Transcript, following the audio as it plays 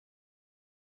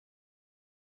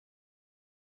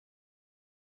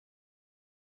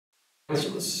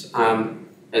Councillors,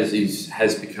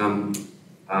 has become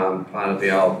part of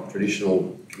our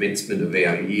traditional commencement of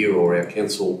our year or our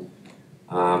council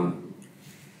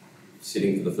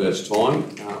sitting for the first time.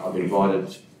 I've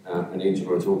invited, and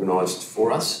Angela has organised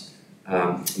for us,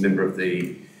 a member of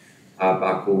the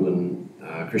Barcaldine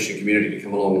Christian community to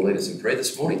come along and lead us in prayer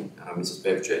this morning, Mrs.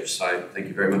 Bev Church. So thank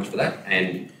you very much for that,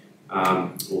 and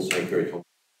also very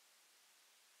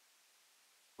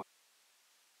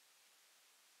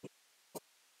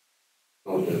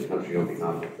the country on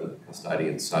behalf of the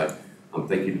custodians. So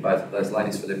thank you to both of those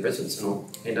ladies for their presence, and I'll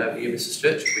hand over to you, Mrs.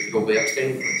 Church. We can all be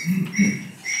upstanding, please.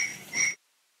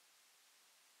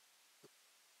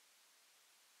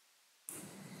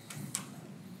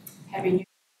 Happy New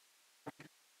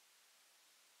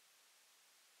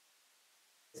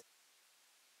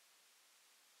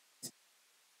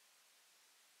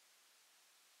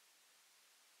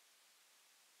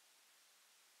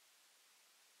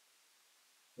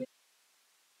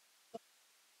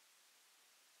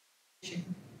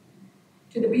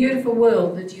to the beautiful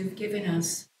world that you've given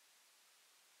us.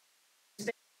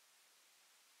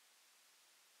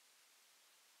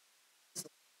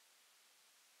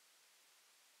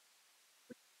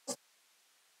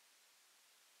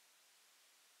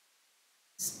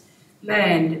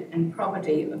 Land and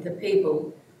property of the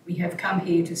people we have come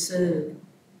here to serve.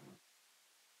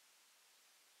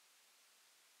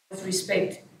 With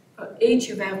respect for each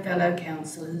of our fellow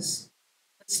councillors,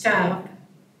 the staff,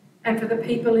 and for the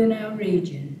people in our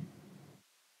region.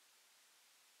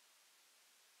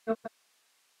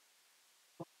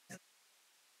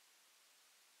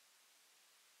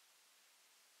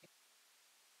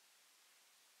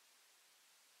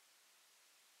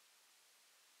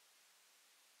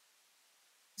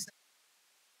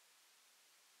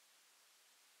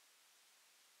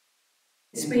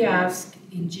 This we ask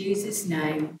in Jesus'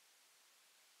 name.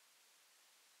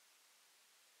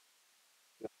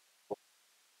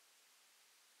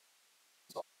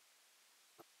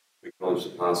 We acknowledge the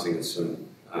passing of some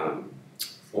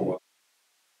former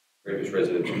previous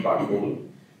residents of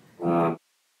Barcaldine,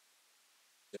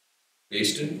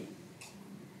 Easton,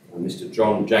 Mr.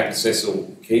 John Jack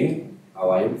Cecil King,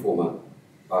 OAM, former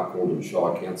Barcaldine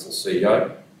Shire Council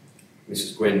CEO,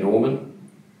 Mrs. Gwen Norman,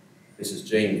 Mrs.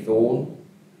 Jean Thorne,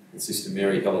 and Sister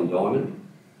Mary Helen Diamond,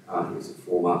 who is a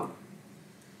former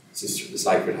sister of the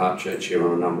Sacred Heart Church here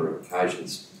on a number of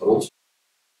occasions, but also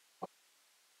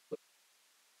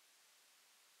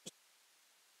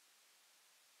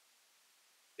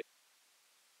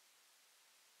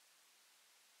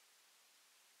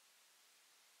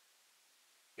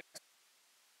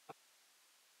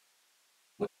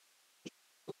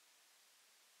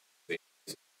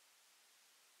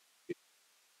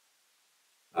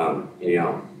in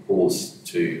our pause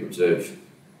to observe.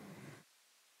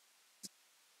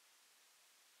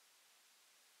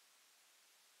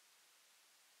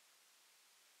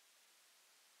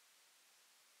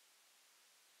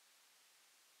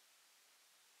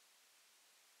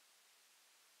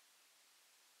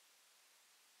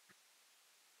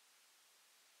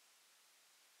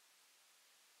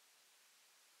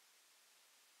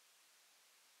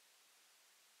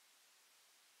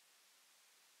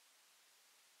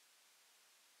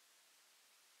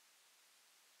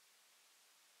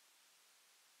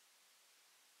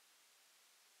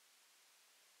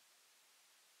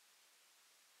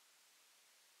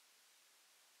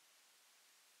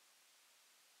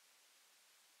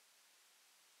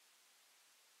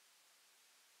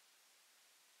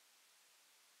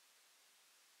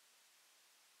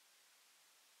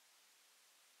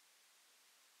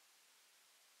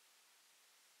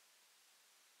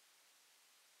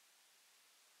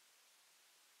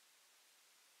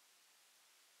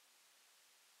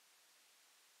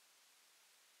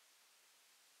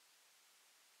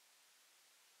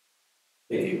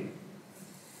 Thank you.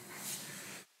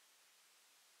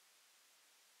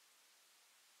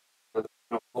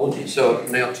 Apologies. So I'll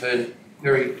now turn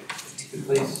Mary,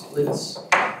 please lead us.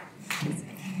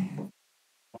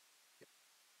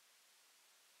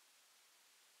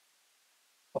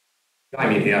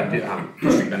 Amy, our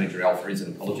District Manager Alpha is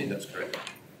an apology, that's correct.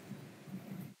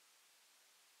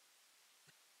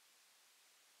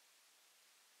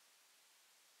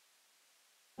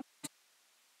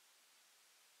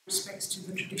 Respects to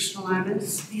the traditional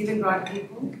owners, the Yilgarn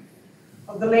people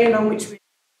of the land on which we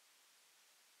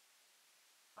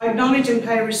I acknowledge and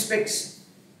pay respects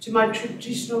to my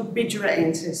traditional Bidgera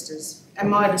ancestors and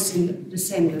my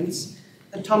descendants,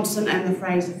 the Thompson and the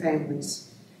Fraser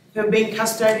families, who have been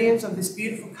custodians of this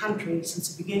beautiful country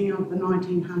since the beginning of the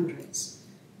 1900s.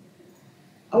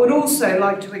 I would also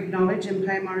like to acknowledge and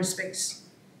pay my respects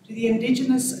to to the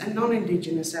Indigenous and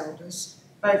non-Indigenous elders,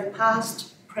 both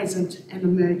past, present and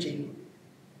emerging,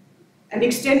 and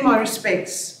extend my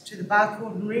respects to the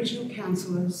Barcaldine Regional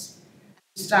Councillors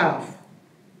and staff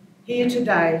here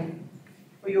today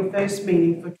for your first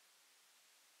meeting for.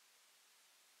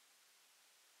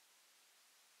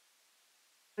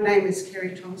 My name is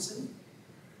Kerry Thompson,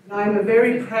 and I am a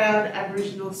very proud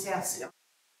Aboriginal South Sea,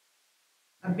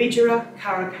 a Bidjara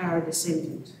Karakara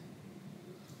descendant.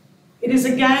 It is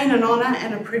again an honour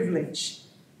and a privilege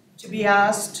to be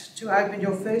asked to open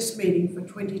your first meeting for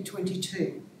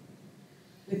 2022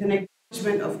 with an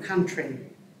acknowledgement of country.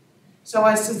 So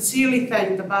I sincerely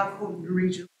thank the Barcaldine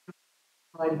Regional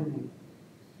for inviting me.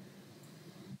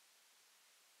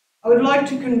 I would like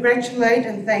to congratulate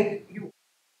and thank you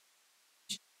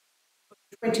for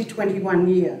the 2021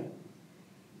 year,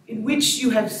 in which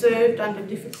you have served under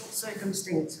difficult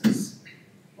circumstances,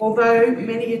 although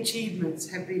many achievements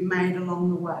have been made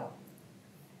along the way.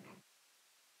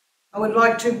 I would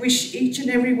like to wish each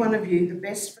and every one of you the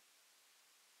best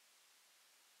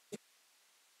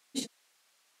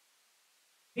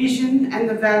vision and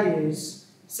the values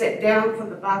set down for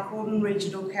the Barcaldine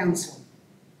Regional Council,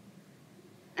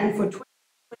 and for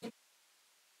 2020,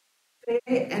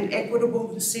 fair and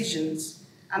equitable decisions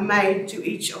are made to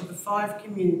each of the 5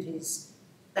 communities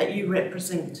that you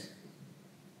represent.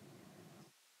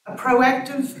 A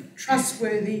proactive,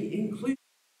 trustworthy, inclusive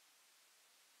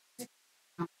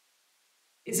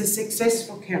is a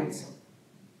successful council.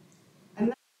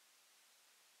 And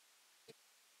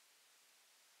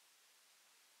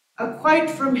a quote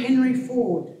from Henry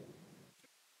Ford,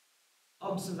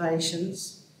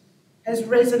 observations, has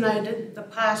resonated the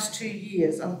past 2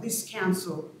 years of this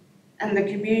council and the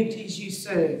communities you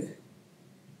serve.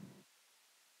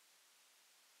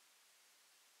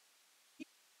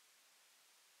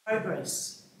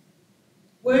 Progress.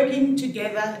 Working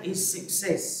together is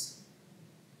success.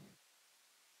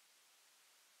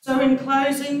 So in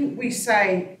closing, we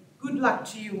say good luck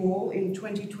to you all in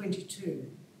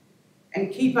 2022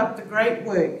 and keep up the great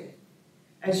work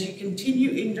as you continue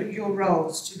in your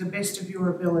roles to the best of your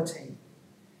ability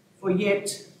for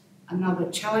yet another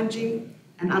challenging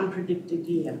and unpredicted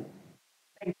year.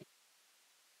 Thank you.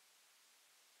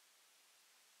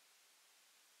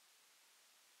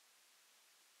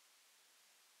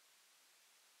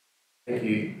 Thank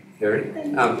you, Kerry.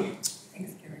 Thanks,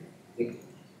 Kerry.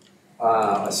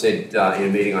 I said in a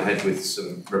meeting I had with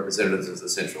some representatives of the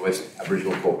Central West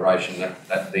Aboriginal Corporation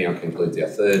that now concludes our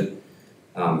third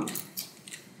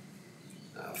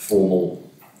formal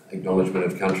acknowledgement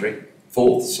of country.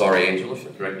 Fourth, sorry Angela for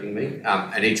correcting me.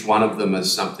 And each one of them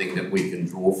is something that we can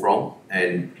draw from.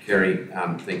 And Kerry,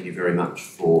 thank you very much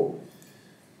for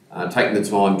taking the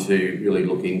time to really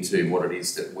look into what it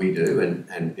is that we do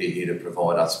and be here to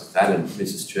provide us with that. And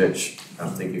Mrs. Church,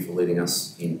 thank you for leading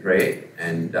us in prayer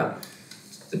and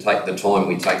to take the time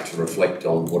we take to reflect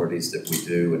on what it is that we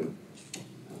do. And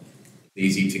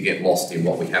it's easy to get lost in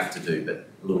what we have to do, but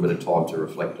a little bit of time to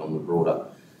reflect on the broader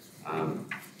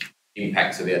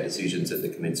impacts of our decisions at the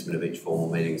commencement of each formal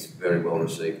meeting is very well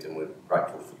received, and we're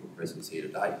grateful for your presence here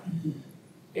today.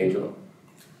 Angela?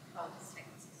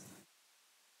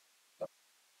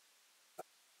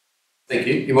 Thank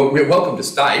you. You're welcome to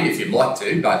stay if you'd like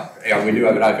to, but we do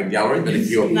have an open gallery. But if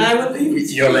you're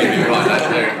you're leaving,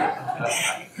 right?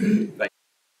 Thank you.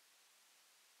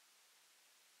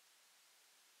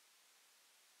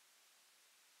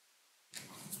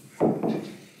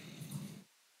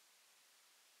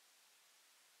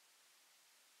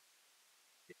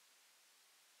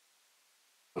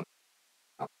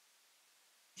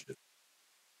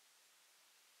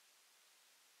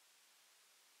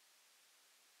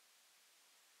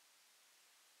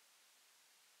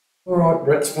 All right,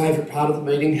 Brett's favourite part of the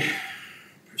meeting,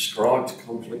 prescribed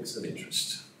conflicts of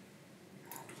interest.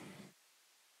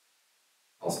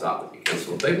 I'll start with you,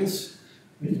 Councillor Peebles.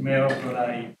 Mr Mayor, I've got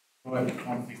a private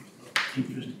conflict of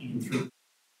interest in through.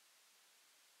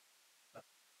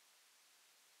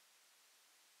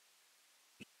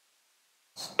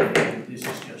 This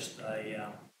is just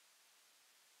a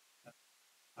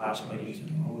past meeting,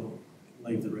 and I will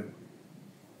leave the room.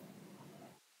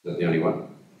 Is that the only one?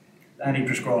 Only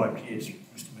prescribed, yes,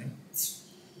 Mr Mayor.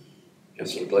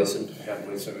 Councillor Gleeson. I don't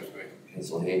believe so, Mr Mayor.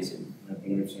 Councillor Hanson. I don't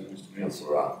believe so, Mr Mayor.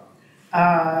 Councillor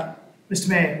Rath. Mr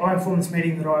Mayor, I inform this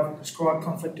meeting that I have a prescribed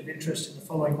conflict of interest in the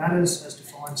following matters as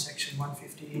defined section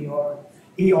 150 EI of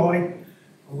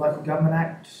the Local Government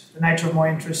Act. The nature of my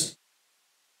interest,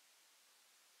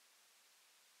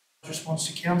 response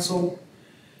to council.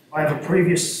 I have a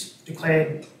previous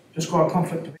declared prescribed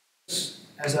conflict of interest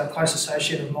as a close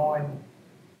associate of mine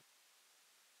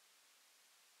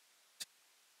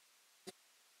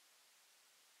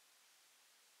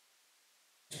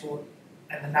Transport,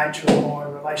 and the nature of my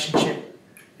relationship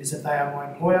is that they are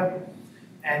my employer.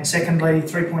 And secondly,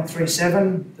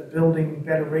 3.37, the Building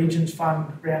Better Regions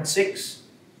Fund, round 6.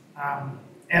 Out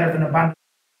of an abundance,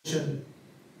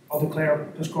 I'll declare a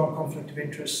prescribed conflict of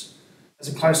interest as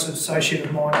a close associate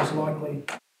of mine is likely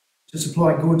to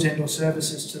supply goods and or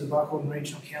services to the Barcaldine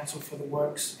Regional Council for the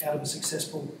works out of a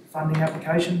successful funding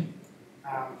application.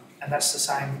 And that's the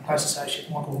same close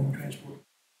associate, Michael Horn Transport.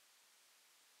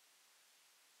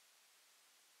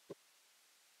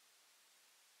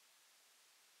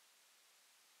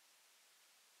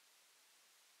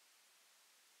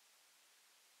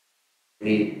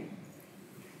 Any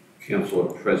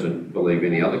councillor present believe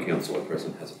any other councillor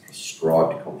present has a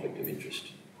prescribed conflict of interest?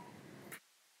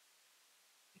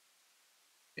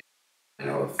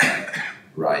 Now have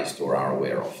raised or are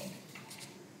aware of.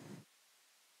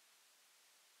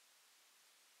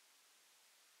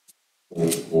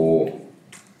 Or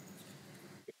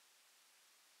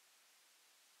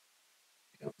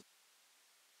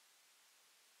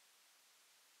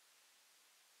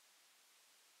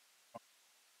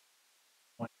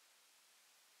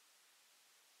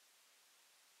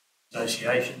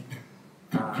Association.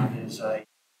 There's a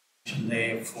motion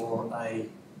there for a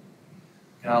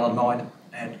gala night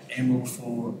at Emerald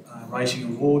for racing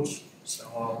awards, so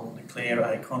I'll declare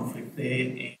a conflict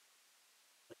there.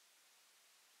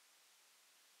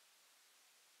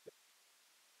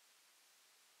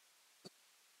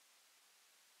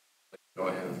 Do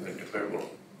I have a declarable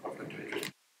conflict of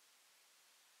interest?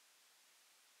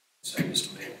 So,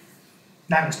 Mr. Mayor.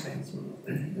 No, Mr. Mayor.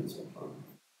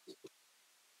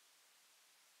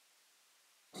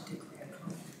 To declare a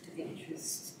conflict of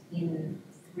interest in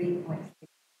 3.3.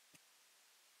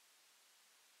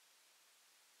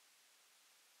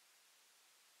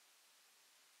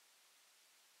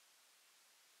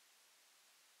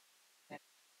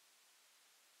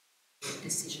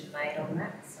 Decision made on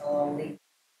that, so I'll leave.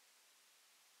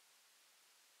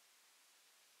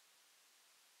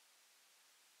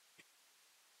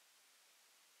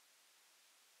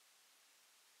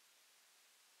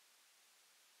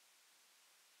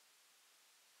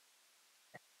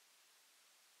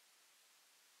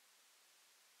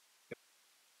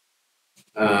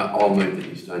 I'll move that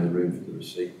you stay in the room for the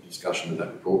receipt and discussion of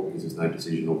that report because there's no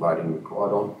decision or voting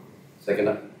required on.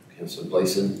 Seconder, Councillor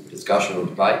Gleeson, discussion or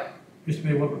debate? Mr.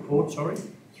 Mayor, what report, sorry?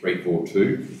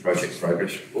 342, the project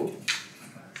progress report.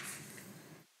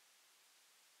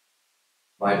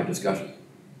 Favour discussion?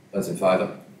 Those in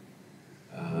favour?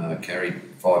 Carried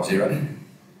 5-0.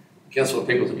 Councillor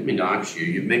Pickles, I didn't mean to ask you,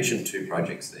 you've mentioned 2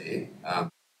 projects there.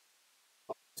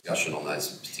 Discussion on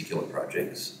those particular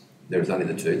projects. There is only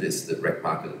the 2. There's the Rec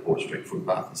Park and the Port Street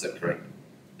footpath. Is that correct?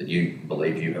 That you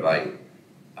believe you have a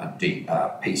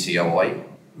PCOI?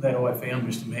 That I found,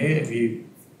 Mr. Mayor. Have you?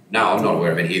 No, I'm not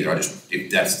aware of any either. If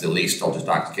that's the list, I'll just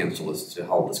ask councillors to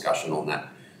hold discussion on that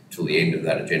till the end of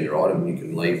that agenda item. You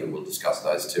can leave and we'll discuss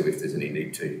those 2 if there's any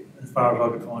need to. As far as I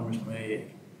could find, Mr. Mayor.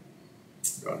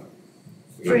 Right.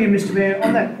 Through you, Mr. Mayor,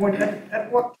 on that point,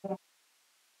 at what time?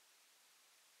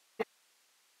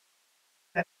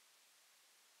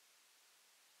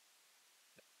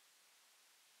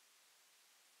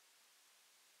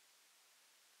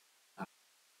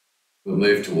 We'll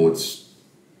move towards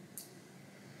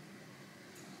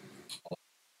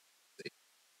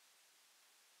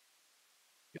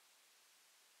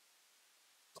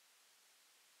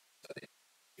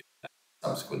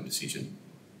subsequent decision,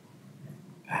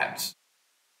 perhaps.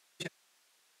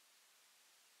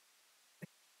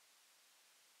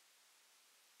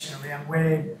 Around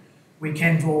where we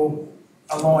can draw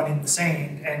a line in the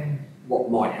sand and What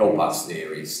might help us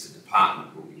there is the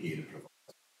department will be here to provide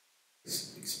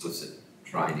explicit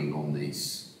training on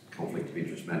these conflict of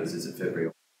interest matters. Is it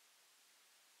February?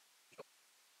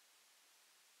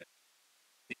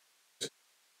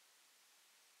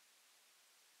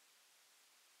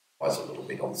 A little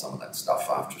bit on some of that stuff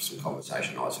after some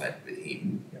conversation I've had with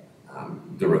him.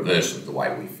 The reverse of the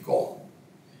way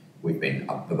we've been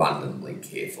abundantly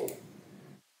careful.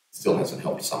 Still hasn't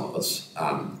helped some of us,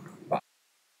 but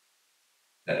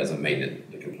that doesn't mean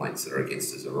that the complaints that are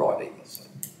against us are right either. So.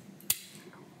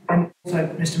 And also,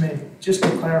 Mr. Mayor, just to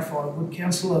clarify, would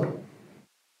Councillor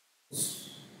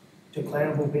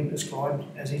declarable be prescribed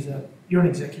as you're an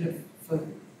executive for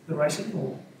the racing,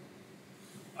 or?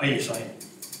 Oh, yes, I am.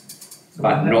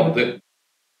 But not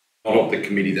the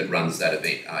committee that runs that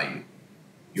event, are you?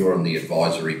 You're on the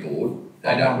advisory board.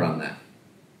 They don't run that.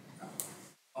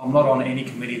 I'm not on any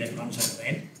committee that runs that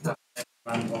event. That's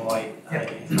run by a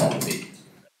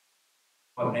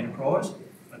private enterprise.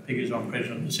 Because I'm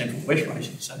president of the Central West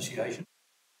Racing Association.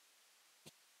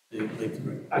 leave the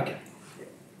room. Okay.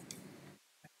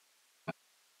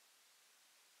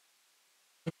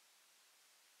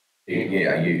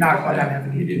 Yeah, you. No, I don't have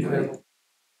any. You didn't have any.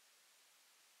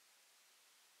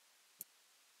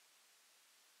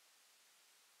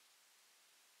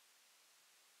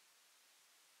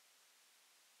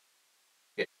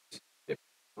 Can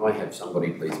I have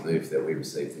somebody please move that we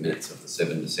receive the minutes of the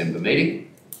 7 December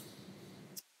meeting?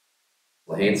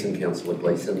 Councillor Hanson, Councillor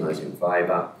Gleeson, those in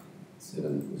favour,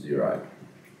 7-0.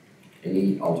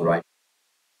 Any alteration?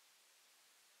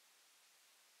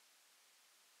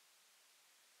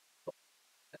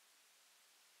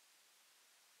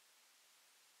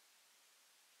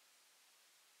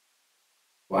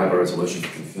 Waiver resolution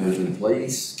confirmed,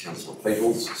 please. Councillor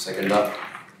Peoples, seconder.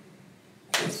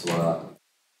 Councillor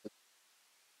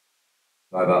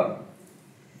Favour,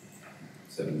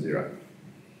 7-0.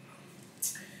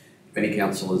 If any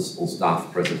councillors or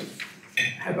staff present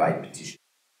have a petition.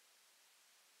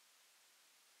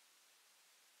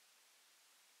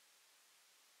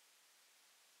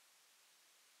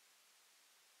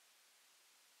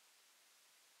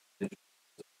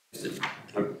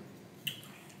 No.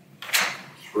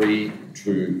 3,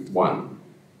 2, 1.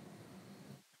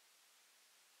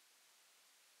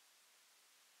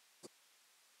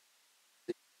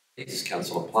 Yes,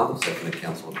 Councillor Plum, seconded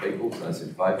Councillor Peoples, those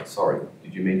in favour. Sorry,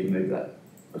 did you mean to move that?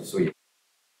 I just saw you.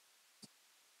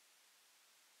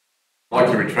 I'd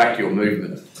like to retract your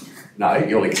movement. No,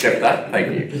 you'll accept that,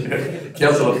 thank you.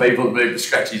 Councillor Peoples moved to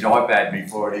scratch his iPad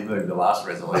before he moved the last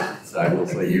resolution, so we'll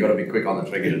see. You've got to be quick on the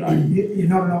trigger today. You're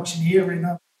not an auctioneer, we're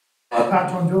not a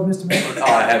part-time job, Mr. Mayor?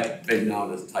 I have been known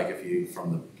to take a few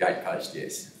from the gatepost,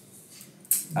 yes.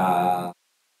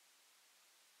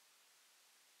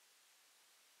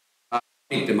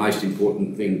 I think the most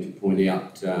important thing to point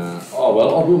out, I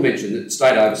will mention that the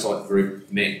State Oversight Group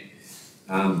met,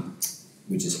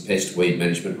 which is a pest weed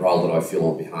management role that I fill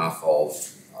on behalf of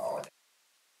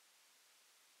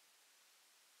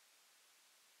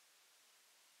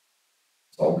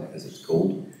SOG, as it's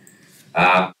called.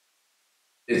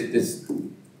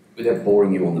 Without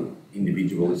boring you on the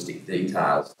individualistic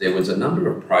details, there was a number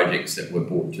of projects that were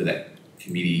brought to that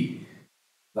committee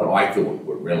that I thought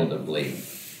were relatively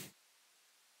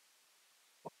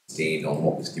stand on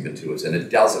what was given to us, and it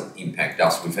doesn't impact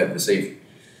us. We've received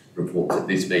reports at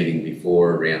this meeting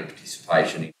before around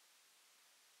participation in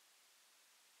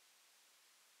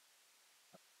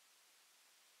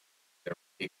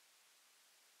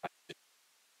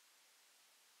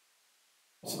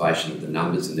observation of the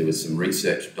numbers, and there was some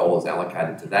research dollars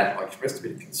allocated to that. I expressed a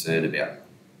bit of concern about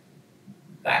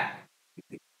that.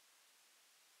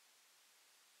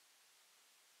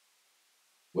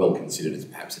 Well considered as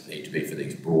perhaps it need to be for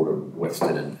these broader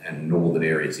western and northern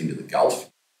areas into the Gulf.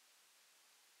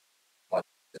 Like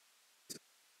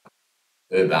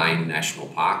urbane national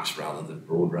parks rather than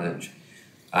broad range.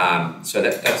 So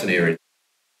that's an area.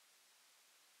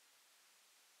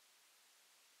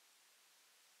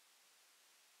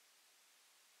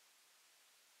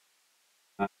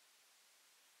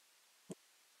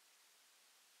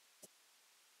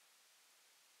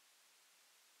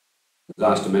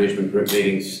 Disaster management group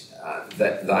meetings,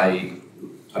 that they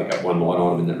take up one line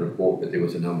item in that report, but there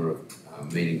was a number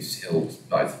of meetings held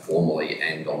both formally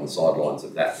and on the sidelines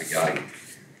of that regarding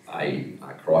a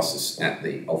crisis at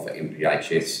the Alpha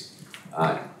MPHS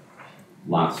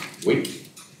last week.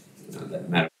 That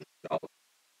matter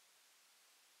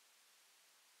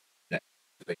that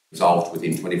be resolved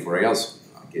within 24 hours.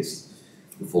 I guess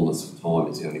the fullness of time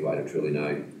is the only way to truly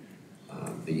know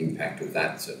the impact of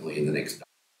that, certainly in the next day.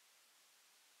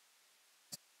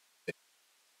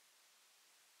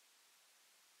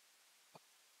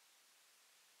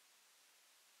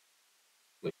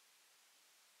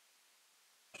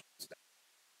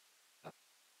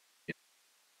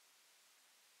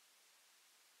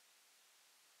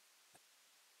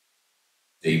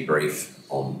 Debrief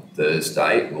on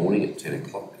Thursday morning at 10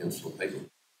 o'clock, Councillor Peoples.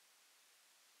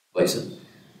 Gleeson,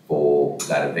 for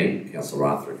that event. Councillor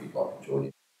Arthur, if you'd like to join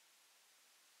in.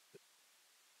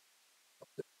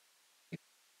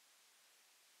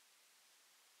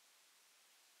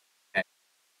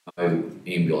 No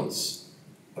ambulance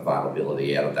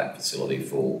availability out of that facility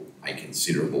for a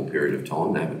considerable period of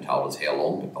time. They haven't told us how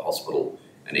long, but the hospital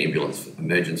and ambulance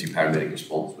emergency paramedic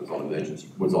response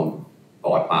was on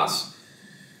bypass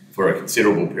for a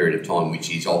considerable period of time, which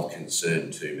is of concern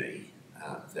to me,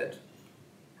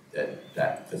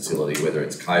 that facility, whether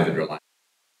it's COVID related,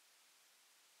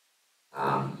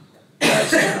 goes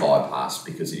to bypass,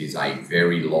 because it is a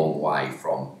very long way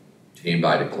from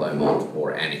Tambo to Clermont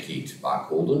or Anakie to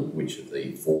Barcaldine, which are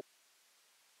the four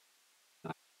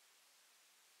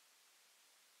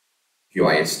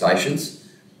QAS stations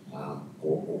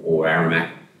or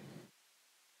Aramac.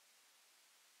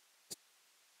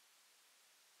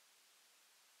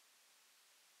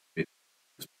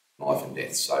 Life and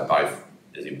death. So both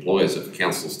as employers of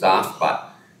council staff, but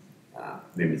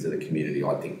members of the community,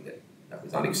 I think that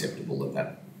was unacceptable.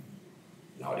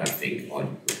 No, I don't think, I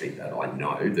repeat that, I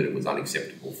know that it was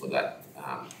unacceptable for that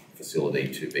facility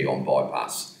to be on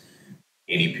bypass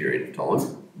any period of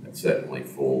time, but certainly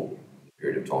for the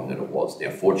period of time that it was.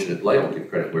 Now, fortunately, I'll give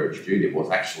credit where it's due, there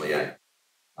was actually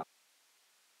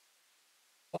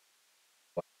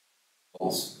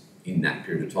in that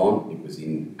period of time. It was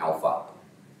in Alpha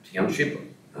Township,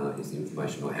 is the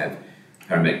information I have.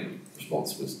 Paramedic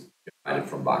response was generated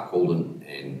from Barcaldine,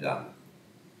 and the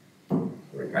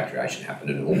repatriation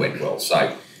happened and it all went well.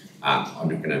 So I'm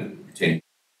not going to pretend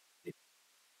it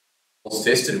was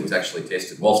tested. It was actually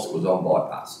tested whilst it was on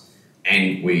bypass,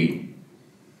 and we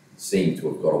seem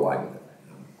to have got away with it.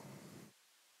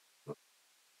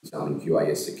 Some in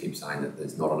QAS that keep saying that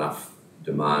there's not enough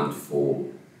demand for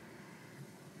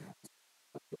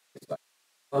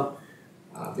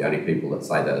the only people that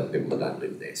say that are the people that don't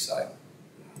live there. So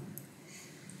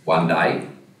one day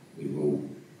we will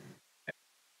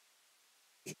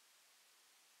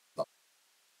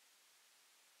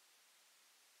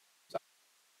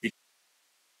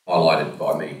highlighted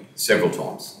by me several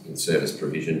times in service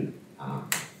provision,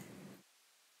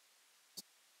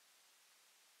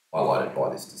 highlighted by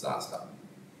this disaster.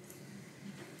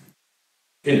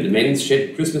 Attended the men's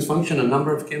shed Christmas function. A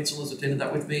number of councillors attended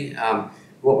that with me.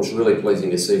 What was really pleasing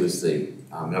to see was the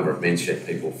number of men's shed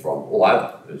people from all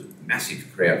over. There was a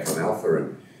massive crowd from Alpha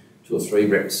and 2 or 3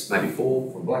 reps, maybe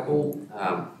 4 from Blackall,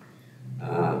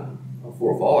 4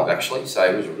 or 5 actually. So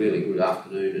it was a really good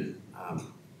afternoon, and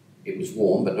it was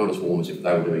warm, but not as warm as if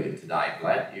they were doing it today.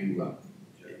 Glad you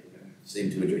seem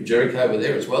to enjoy. Jericho over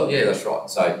there as well. Yeah, that's right.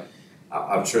 So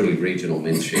a truly regional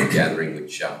men's shed gathering,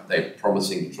 which they're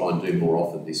promising to try and do more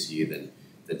often this year than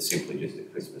simply just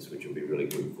at Christmas, which will be really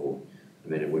good for the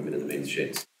men and women in the men's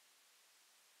sheds.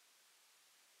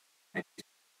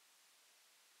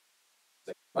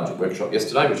 Budget workshop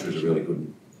yesterday, which was a really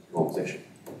good long session.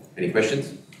 Any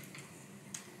questions?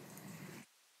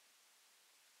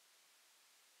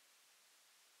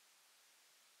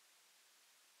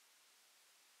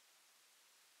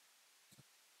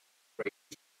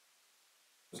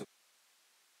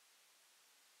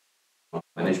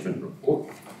 Management report.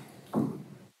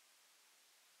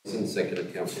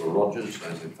 Seconded Councillor Rogers.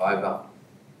 Those in favour?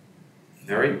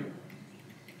 Carried.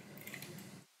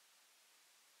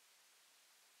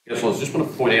 Councillors, I just want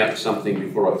to point out something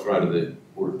before I throw to the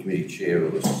Audit Committee Chair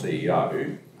or the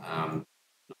CEO.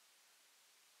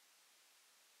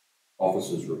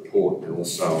 Officer's report, and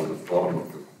also on the bottom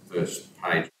of the first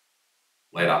page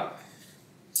letter,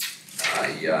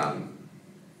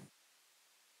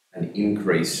 an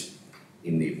increase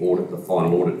in the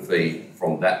final audit fee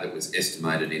from that was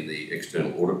estimated in the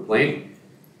external audit plan.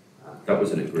 That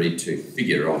was an agreed to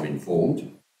figure, I'm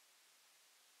informed,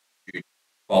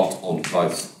 on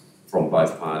from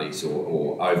both parties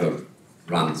or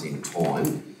overruns in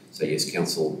time. So yes,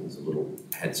 Council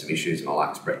had some issues, and I'll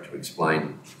ask Brett to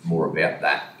explain more about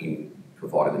that in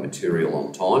providing the material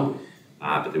on time.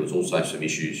 But there was also some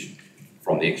issues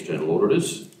from the external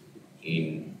auditors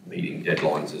in meeting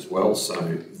deadlines as well. So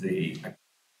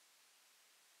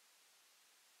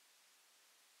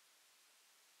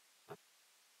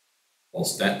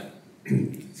whilst that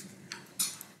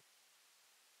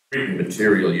written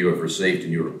material you have received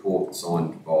in your report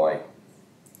signed by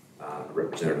a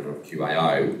representative of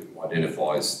QAO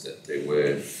identifies that there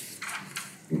were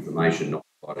information not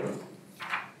provided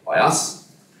by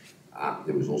us.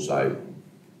 There was also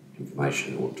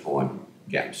information or time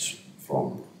gaps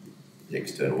from the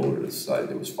external auditors, so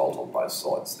there was fault on both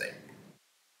sides there.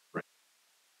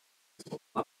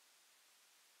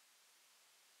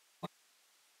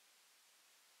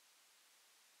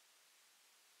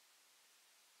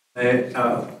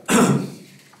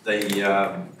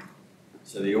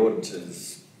 So the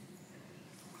auditors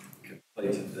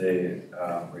completed their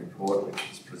report, which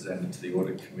was presented to the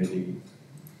Audit Committee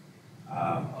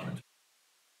on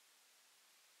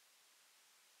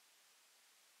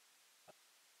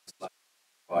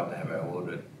tried to have our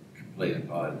audit completed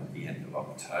by the end of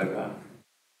October.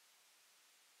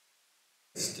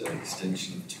 Just an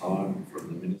extension of time from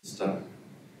the Minister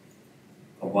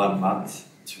of 1 month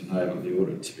to enable the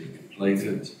audit to be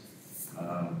completed.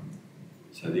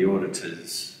 So the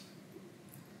auditors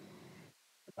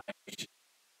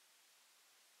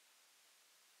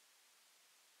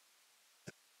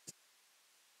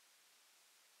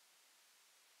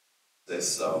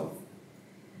process of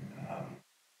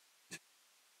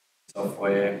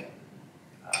software.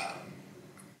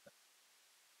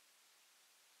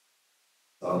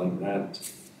 Installing that,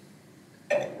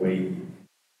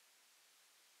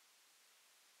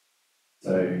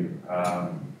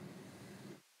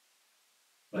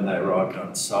 when they arrived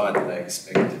on site, they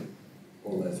expected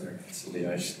all those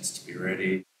reconciliations to be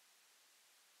ready.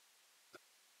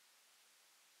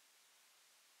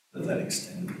 So that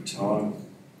extended the time.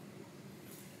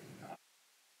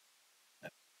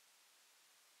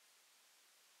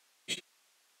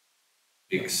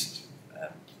 Fixed,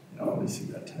 and obviously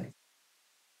that takes.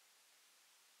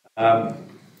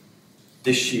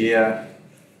 This year,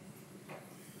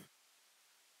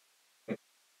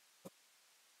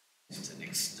 just an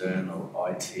external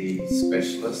IT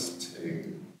specialist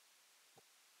to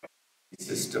the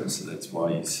system, so that's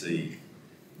why you see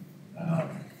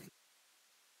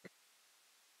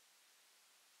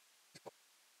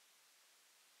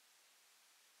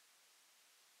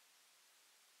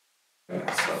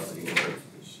some of the order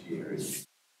for this year is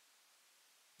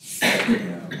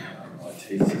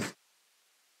IT system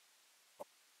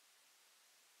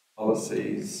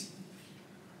policies,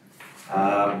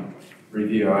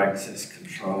 review our access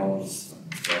controls,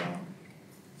 and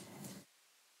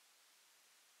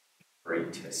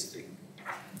pre-testing.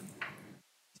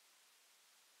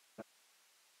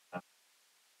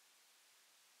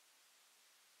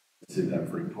 So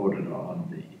they've reported on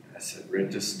the asset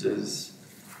registers.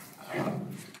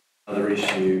 Another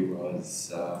issue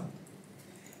was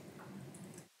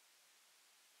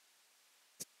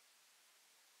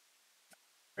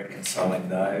reconciling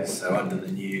those. So under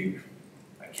the new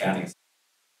accounting,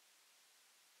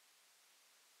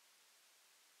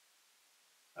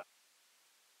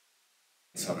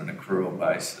 it's on an accrual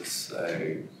basis.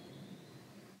 So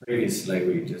previously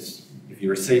we just, if you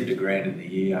received a grant in the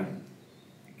year,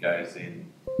 it goes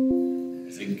in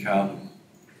as income,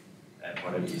 and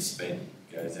whatever you spend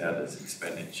goes out as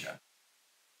expenditure.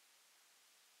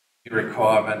 New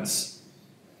requirements,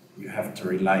 you have to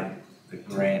relate the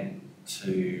grant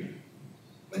to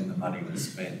when the money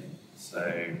was spent. So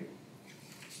in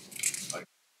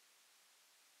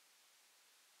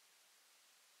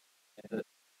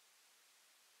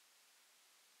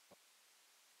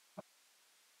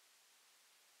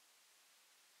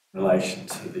relation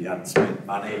to the unspent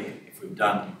money, if we've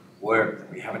done work that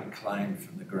we haven't claimed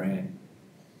from the grant.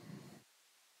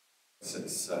 So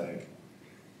is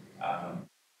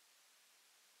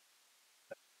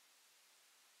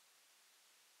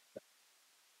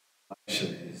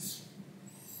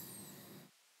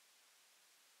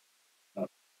not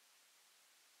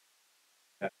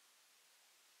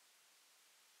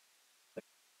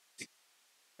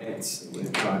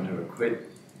we're trying to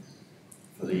acquit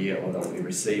for the year, or that we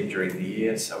received during the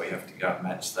year, so we have to go and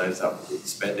match those up with the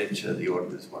expenditure. The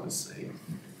auditors want to see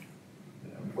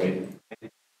when.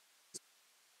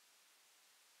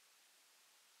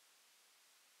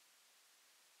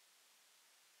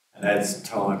 And as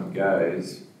time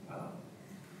goes,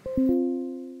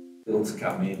 bills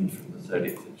come in from the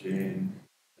 30th of June.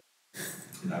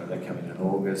 They come in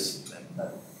August, and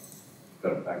they've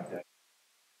got it back down.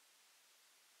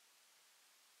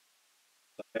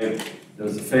 So there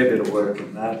was a fair bit of work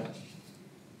in that.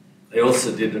 They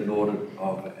also did an audit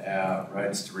of our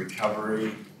rates to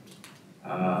recovery.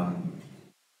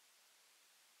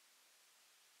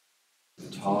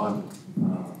 Time.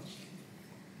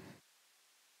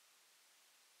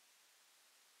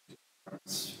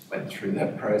 Went through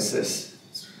that process.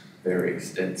 It's very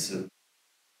extensive.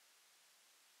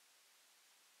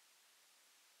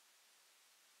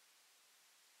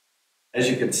 As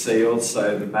you can see,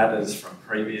 also the matters from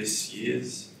previous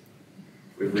years,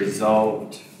 we've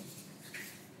resolved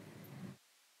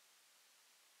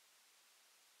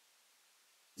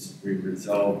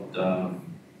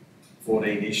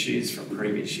 14 issues from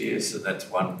previous years, so that's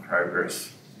one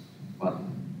progress,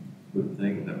 one good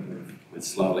thing that we're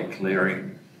slowly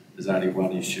clearing. There's only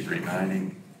one issue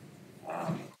remaining.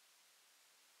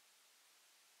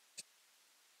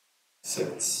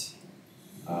 Sets.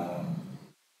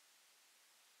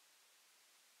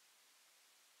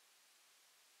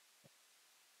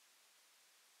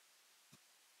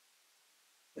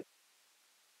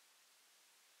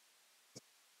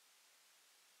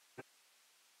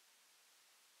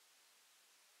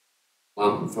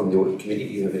 From the audit committee,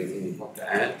 do you have anything you'd like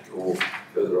to add or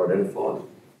further identify?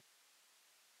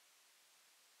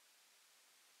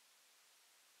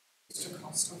 Just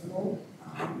across the board.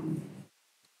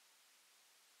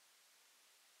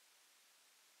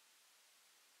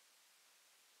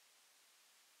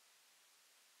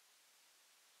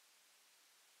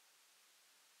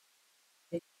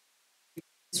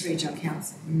 this regional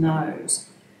council knows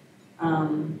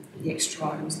the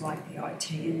extra items like the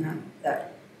IT and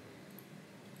that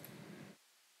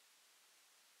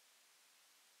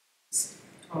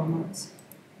 12 months.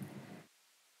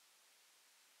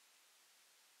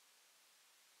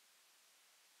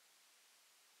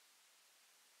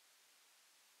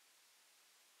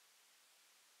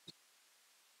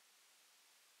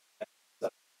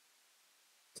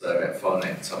 So our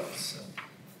finance officer.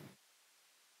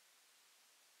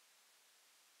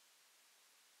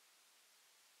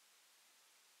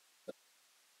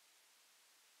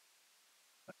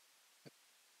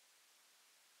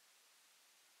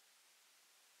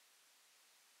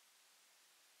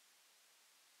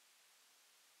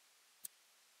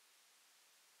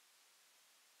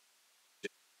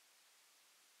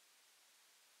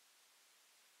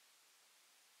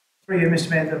 Through you, Mr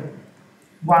Mayor, the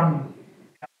one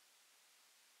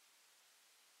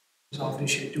resolved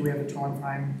issue, do we have a time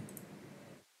frame?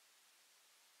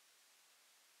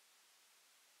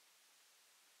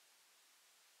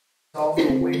 Resolved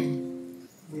or when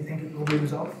we think it will be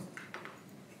resolved?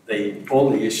 All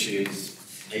the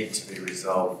issues need to be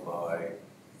resolved by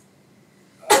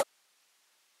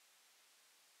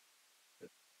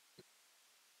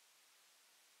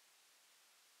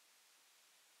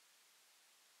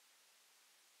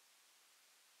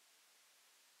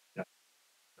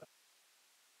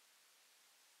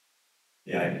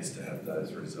the aim is to have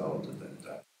those resolved at that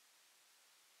date.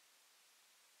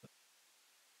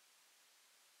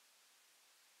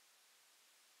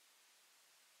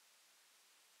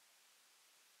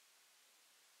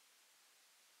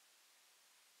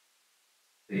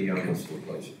 The councillor,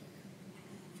 please.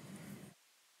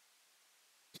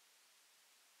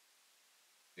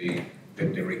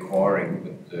 The requiring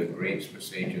with the grants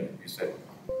procedure, is that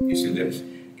you said that's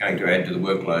going to add to the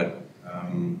workload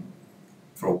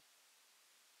for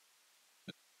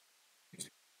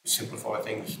simplify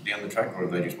things down the track, or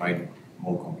have they just made it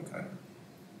more complicated?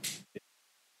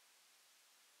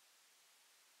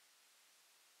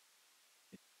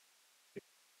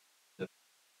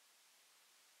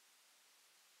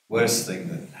 Worst thing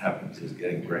that happens is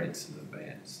getting grants in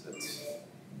advance. That's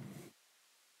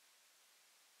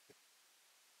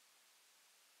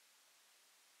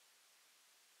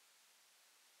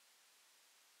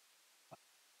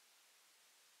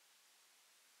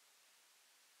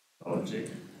technology.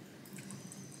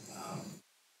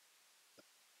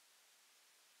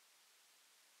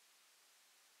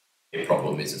 The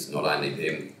problem is it's not only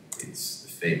them, it's the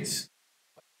feds.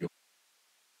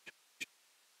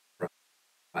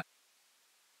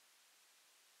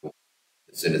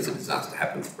 As soon as a disaster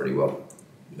happens, pretty well,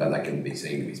 they can be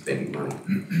seen to be spending money,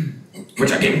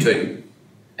 which I get too.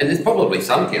 And there's probably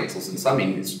some councils and some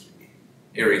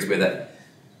areas where that,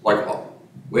 like,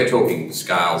 we're talking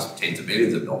scales of tens of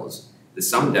millions of dollars. There's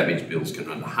some damage bills can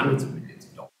run to hundreds of millions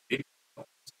of dollars.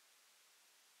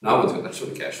 No one's got that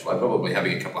sort of cash flow. Probably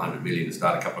having a couple of $100 million to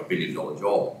start a couple of $1 billion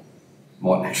job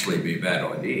might actually be a bad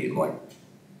idea.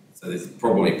 So there's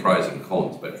probably pros and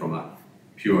cons, but from a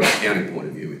pure accounting point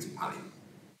of view, it's a pain.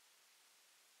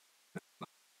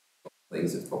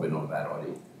 Things, it's probably not a bad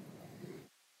idea.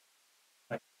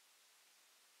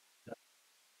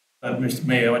 Mr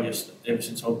Mayor, ever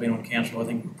since I've been on council, I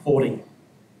think reporting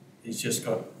has just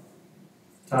got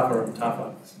tougher and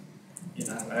tougher,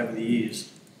 over the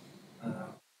years.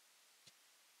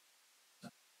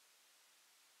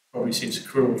 Probably since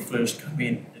accruals first come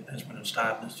in, that's when it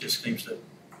started. It just seems to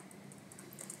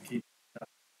keep.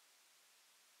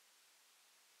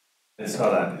 It's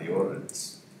not only the audit,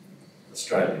 it's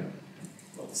Australian.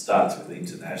 Well, it starts with the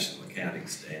international accounting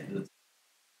standards.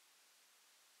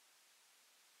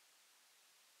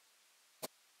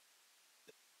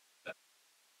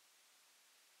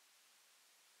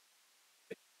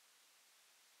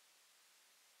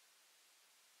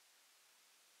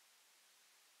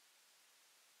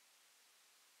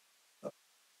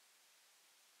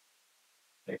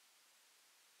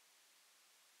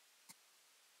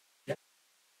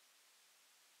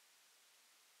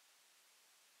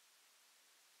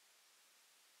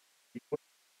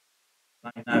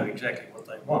 They know exactly what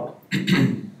they want.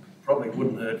 Probably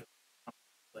wouldn't hurt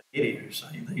the idiot who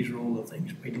say these are all the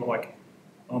things we'd like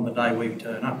on the day we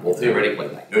turn up. Well, theoretically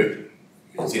they do.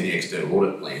 It's in the external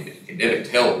audit plan, but you can never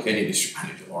tell, can you, District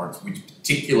Manager Lawrence, which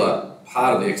particular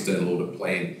part of the external audit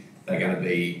plan they're going to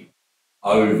be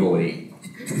overly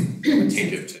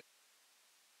attentive to.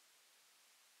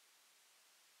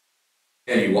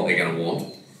 Tell you what they're going to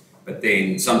want, but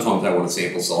then sometimes they want a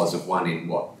sample size of 1 in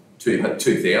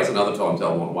 2,000, other times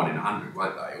they'll want 1 in 100,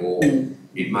 won't they? Or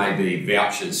it may be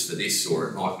vouchers for this, or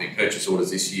it might be purchase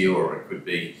orders this year, or it could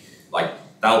be like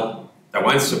they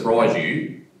won't surprise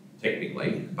you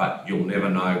technically, but you'll never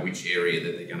know which area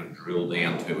that they're going to drill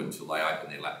down to until they open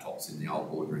their laptops in the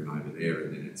old boardroom over there,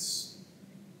 and then it's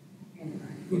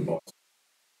goodbye.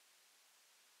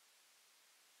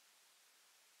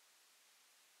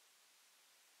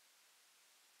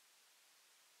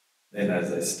 Then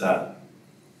as they start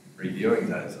reviewing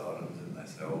those items and they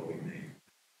say, oh, we need,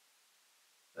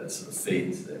 that sort of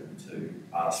feeds them to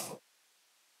ask for.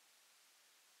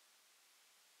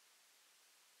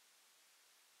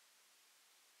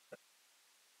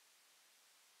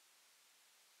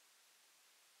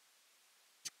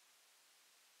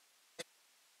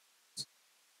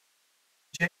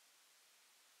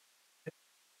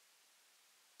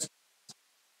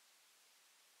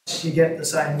 You get the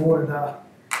same auditor,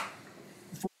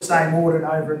 for the same audit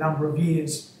over a number of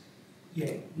years,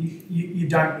 yeah, you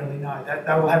don't really know. That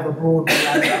they will have a broad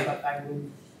radar, but they will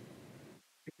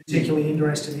be particularly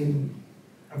interested in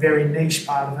a very niche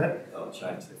part of it. They'll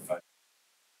change their focus.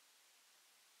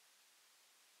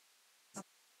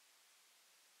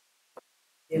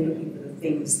 They're looking for the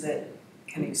things that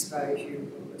can expose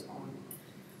you all the time.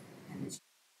 And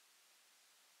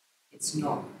it's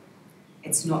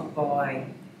not by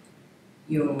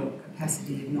your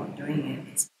capacity of not doing it,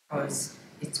 it's because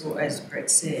it's all, as Brett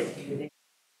said, you're there.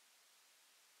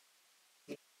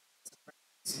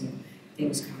 And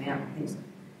things come out, things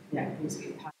get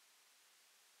paid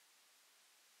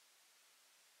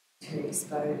to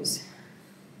expose.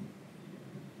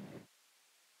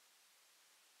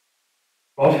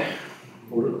 Right,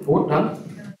 audit report done.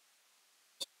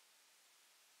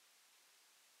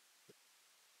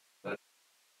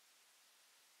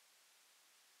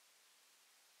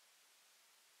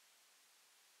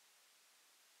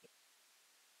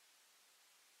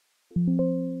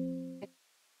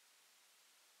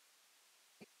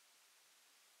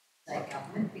 State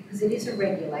government, because it is a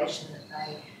regulation that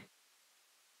they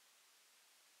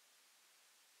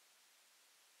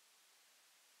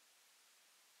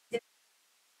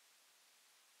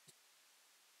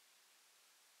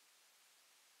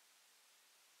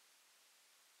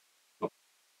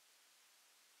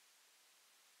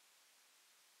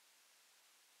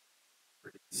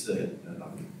Certain, and I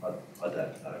don't know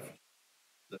if they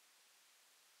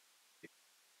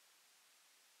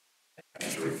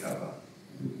have to recover.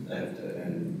 They have to,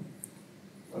 and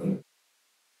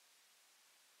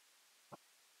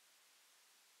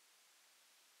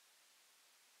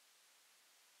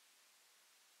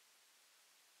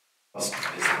cost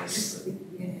of business.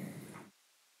 Yeah.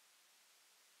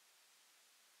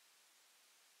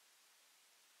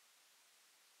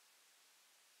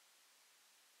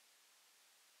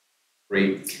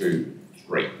 Read through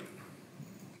 3.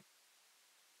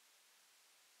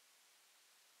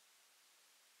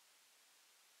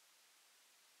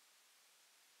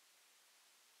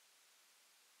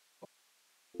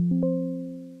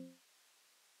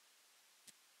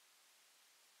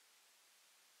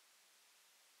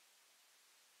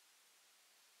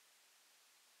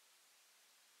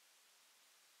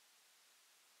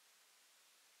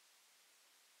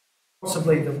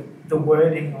 Possibly the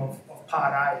wording of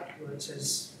part A, where it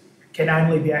says can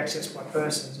only be accessed by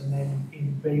persons, and then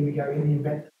in B we go in the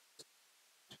event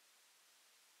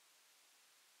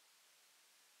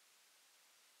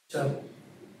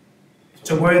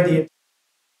to word the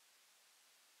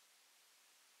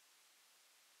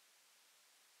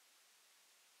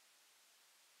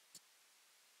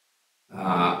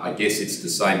I guess it's the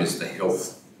same as the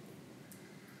health,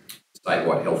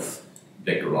 statewide health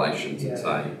declarations. It's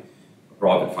a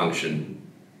private function.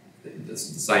 The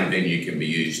same venue can be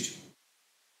used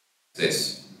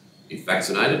access if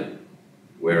vaccinated,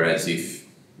 whereas if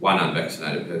one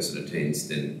unvaccinated person attends,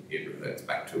 then it reverts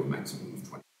back to a maximum of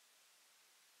 20.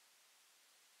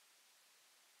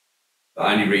 The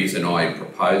only reason I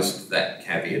proposed that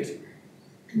caveat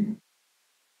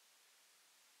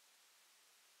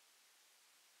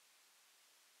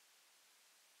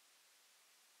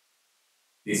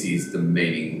this is the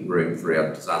meeting room for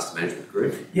our disaster management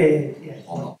group. yeah.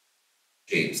 On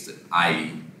the chance that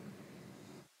a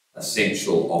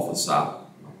essential officer, I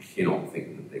cannot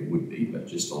think that there would be, but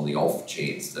just on the off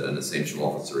chance that an essential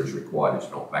officer is required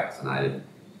who's not vaccinated,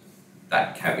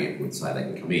 that caveat would say they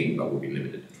can come in, but we'll be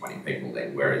limited to 20 people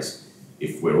then. Whereas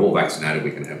if we're all vaccinated,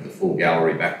 we can have the full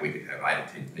gallery back, we could have 8 or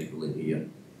 10 people in here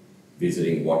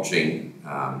visiting, watching.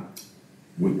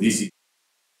 With this,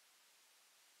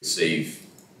 receive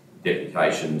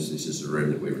deputations. This is a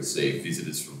room that we receive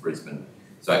visitors from Brisbane.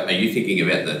 So are you thinking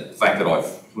about the fact that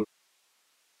I've...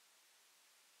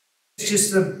 It's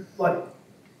just the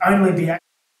only be,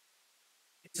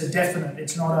 it's a definite,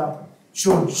 it's not a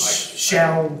should,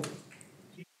 shall,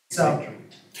 it's a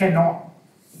cannot.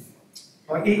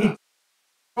 Like, it's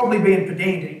probably being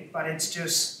pedantic, but it's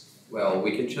just, Well,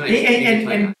 we can change.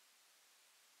 and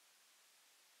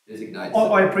Designate.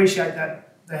 I appreciate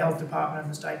that the health department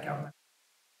and the state government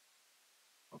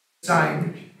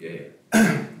saying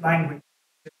Yeah. language,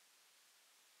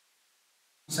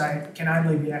 say it can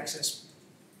only be accessed,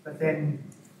 but then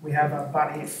we have a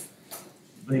but if.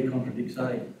 B contradicts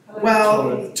A.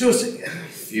 Well, to a,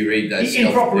 If you read those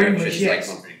In proper self-directions, English, they yes.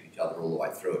 contradict each other all the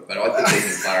way through it. But I think we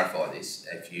can clarify this.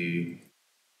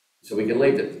 So we can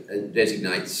leave that it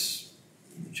designates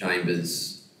the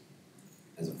chambers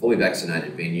as a fully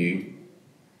vaccinated venue.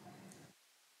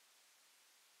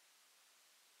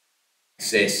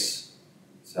 Access,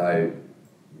 so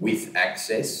with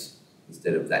access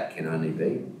instead of that can only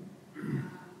be.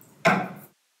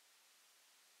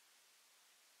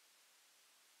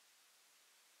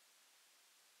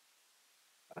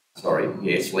 Sorry,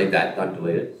 yes, leave that, don't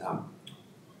delete it.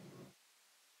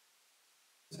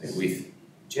 So with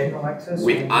general access.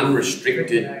 With or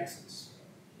unrestricted- access.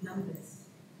 Numbers.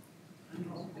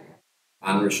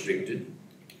 unrestricted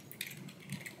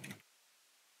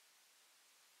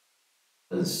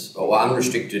or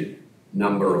unrestricted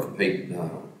number of people.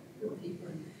 No.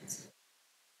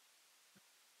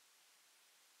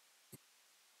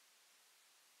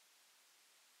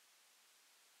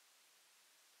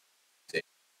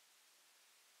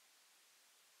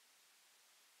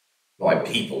 By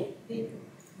people.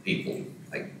 People.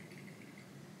 Like,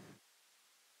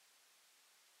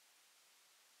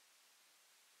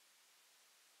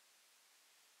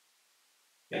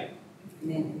 And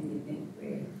then in the event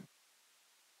where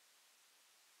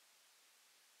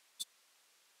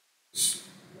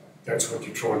That's what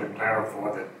you're trying to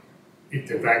clarify, that if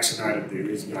they're vaccinated, there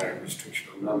is no restriction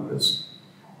on numbers.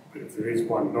 But if there is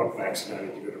one not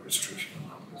vaccinated, you've got a restriction on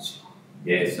numbers.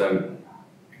 yeah, so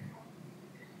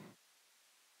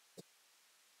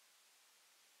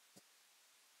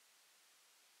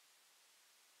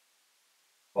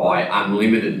by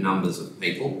unlimited numbers of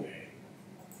people.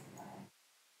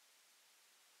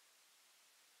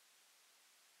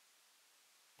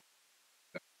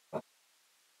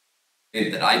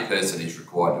 If that a person is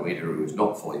required to enter who is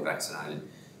not fully vaccinated,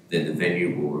 then the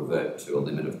venue will revert to a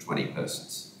limit of 20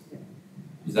 persons.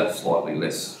 Is that slightly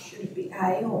less? Should it be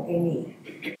A or any?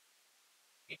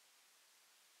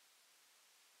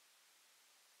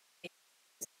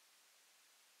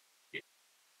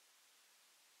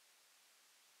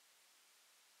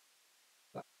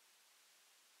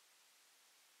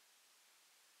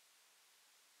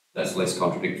 That's less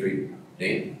contradictory.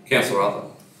 Dan? Councillor Arthur?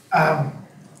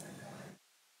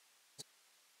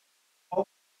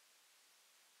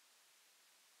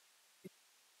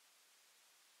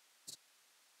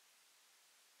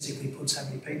 Physically put so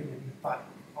many people in, but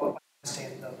I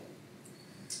understand that.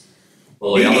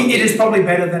 Well, the other It is probably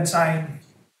better than saying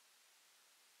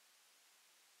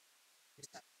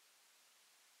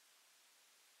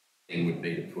thing would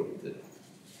be to put that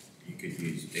you could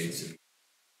use density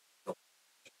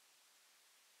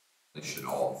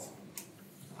of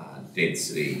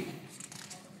density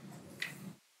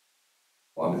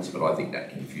requirements, but I think that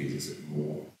confuses it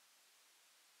more.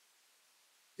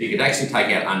 So you could actually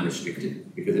take out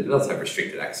unrestricted, because it does have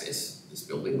restricted access, this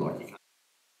building, like you can't.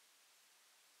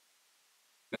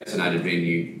 Vaccinated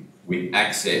venue with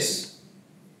access.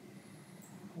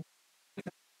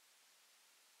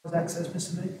 was access,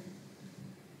 Mr. B.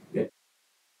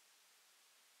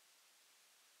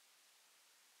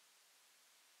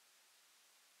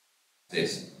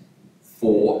 Access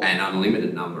for an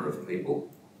unlimited number of people.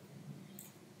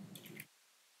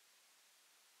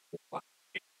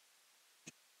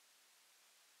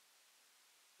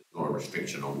 There's not a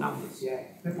restriction on numbers. Yeah,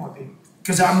 that might be.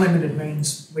 Because unlimited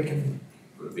means we can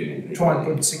For a billion people. try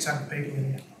and put 600 people in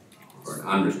here. For an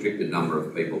unrestricted number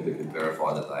of people who can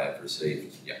verify that they have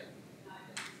received. Yeah.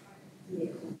 Yeah.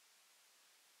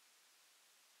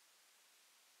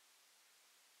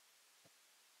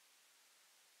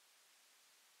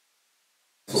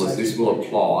 So this will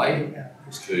apply Yeah.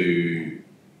 to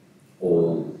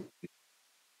all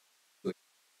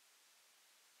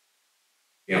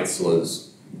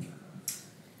councillors,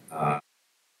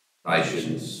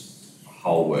 stations,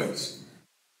 whole works.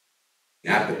 The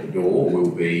app at the door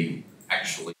will be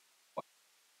actually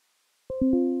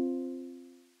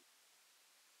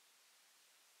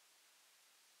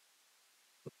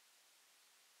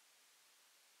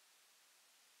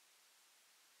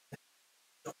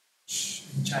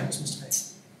In chambers, Mr.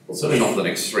 B. well, certainly not for the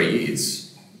next 3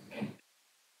 years.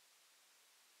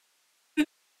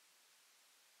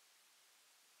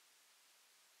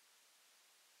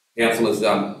 Councillors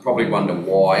probably wonder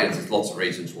why, and there's lots of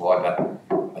reasons why, but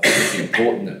I think it's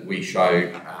important that we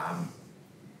show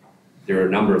there are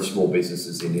a number of small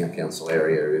businesses in our council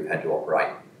area who have had to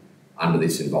operate under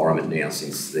this environment now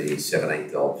since the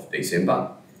 17th of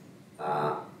December.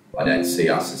 I don't see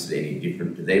us as any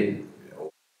different to them.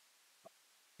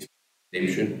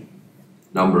 A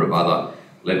number of other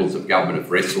levels of government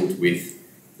have wrestled with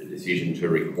the decision to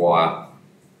require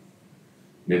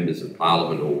members of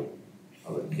parliament or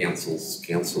other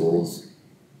councillors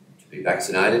to be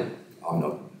vaccinated. I'm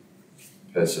not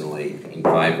personally in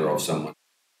favour of someone.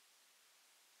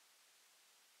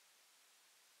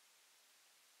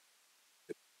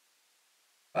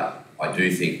 But I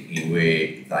do think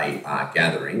where they are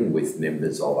gathering with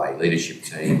members of a leadership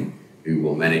team who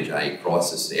will manage a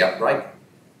crisis outbreak,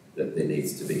 that there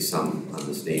needs to be some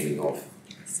understanding of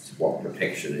what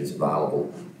protection is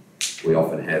available. We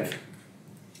often have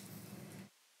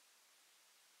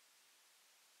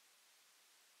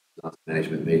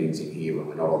management meetings in here when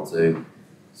we're not on Zoom.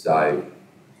 So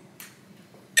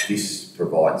this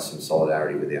provides some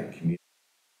solidarity with our community,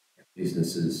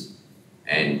 businesses,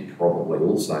 and probably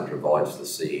also provides the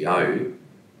CEO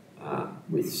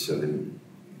with some,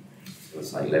 I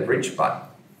say leverage, but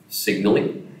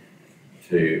signalling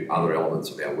to other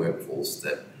elements of our workforce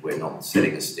that we're not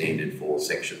setting a standard for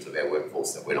sections of our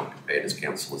workforce that we're not prepared as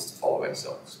councillors to follow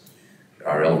ourselves. There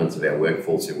are elements of our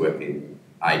workforce who work in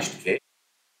aged care.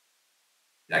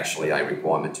 It's actually a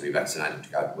requirement to be vaccinated to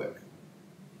go to work.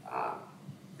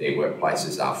 Their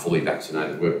workplaces are fully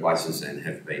vaccinated workplaces and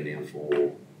have been now for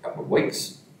a couple of weeks.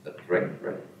 Is that correct?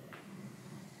 Correct.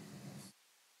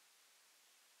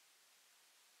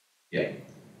 Yeah.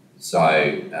 So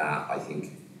I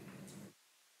think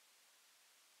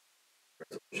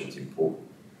resolution is important,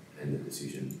 and the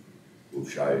decision will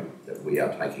show that we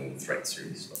are taking the threat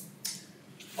seriously.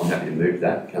 I'm happy to move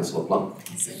that. Councillor Plump.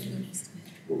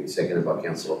 Will be seconded by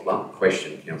Councillor Plump.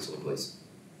 Question, Councillor Gleeson.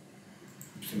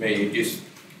 To me, you just,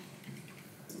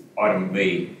 item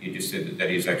B, you just said that that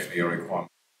is actually a requirement.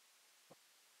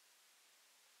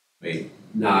 B.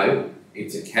 No,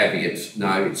 it's a caveat.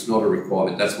 No, it's not a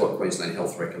requirement. That's what Queensland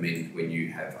Health recommend when you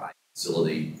have a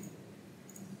facility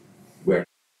where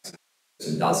a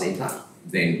person does enter,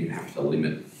 then you have to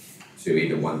limit to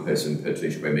either one person per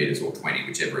 2 square metres or 20,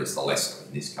 whichever is the lesser.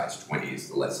 In this case, 20 is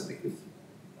the lesser because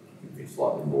there's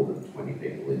slightly more than 20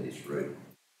 people in this room.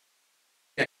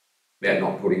 About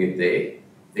not putting it there,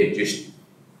 they're just,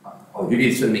 I'll give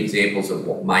you some examples of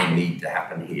what may need to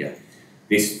happen here.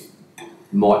 This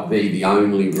might be the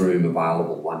only room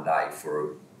available one day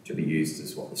to be used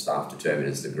as what the staff determine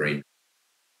as the green.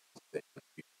 The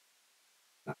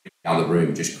other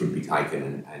room just could be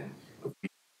taken and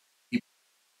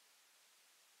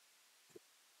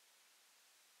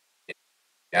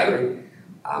gathering.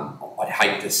 I'd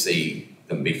hate to see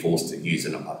them be forced to use a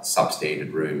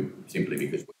substandard room simply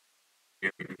because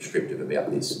we're very prescriptive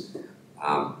about this.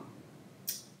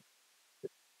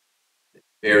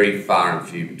 Very far and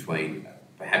few between.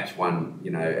 Perhaps one,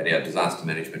 at our disaster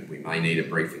management, we may need a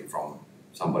briefing from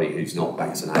somebody who's not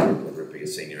vaccinated, whether it be a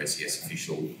senior SES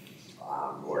official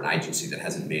or an agency that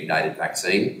hasn't mandated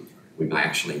vaccine. We may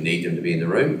actually need them to be in the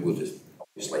room. We'll just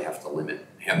obviously have to limit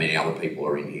how many other people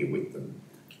are in here with them.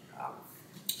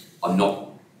 I'm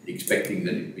not expecting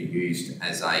that it be used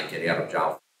as a get out of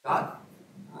jail card.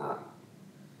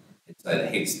 And so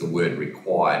hence the word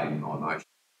required in my motion.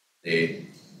 They're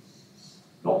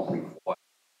not required,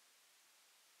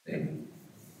 then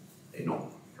they're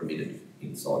not permitted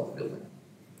inside the building.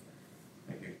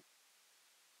 Thank you.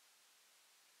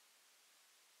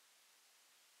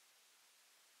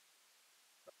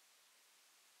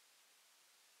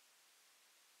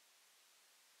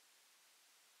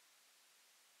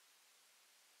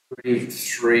 Three,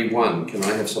 three, one. Can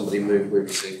I have somebody move we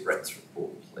receive Brett's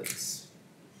report, please?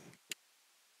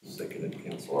 Seconded,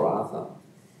 Councillor Arthur.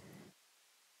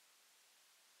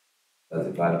 Those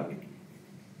in favour?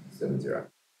 7-0.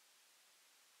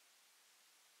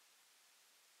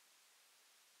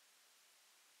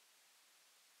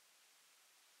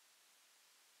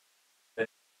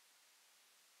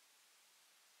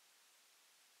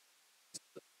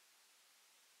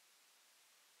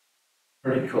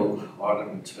 Critical item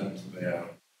in terms of our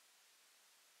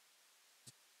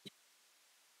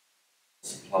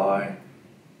supply.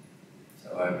 So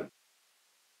over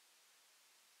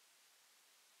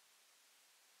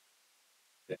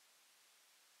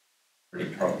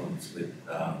pretty problems with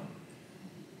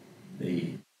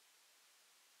the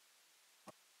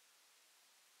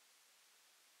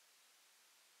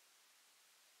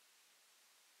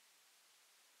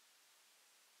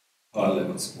high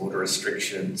levels of water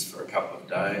restrictions for a couple of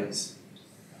days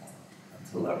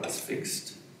until that was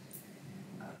fixed.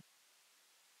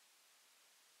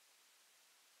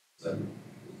 So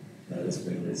that has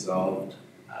been resolved.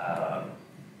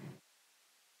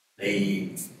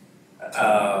 The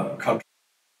contract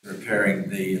repairing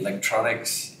the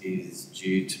electronics is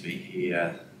due to be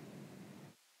here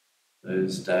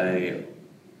Thursday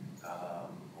or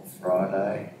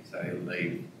Friday, so he'll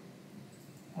leave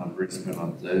on Brisbane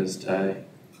on Thursday.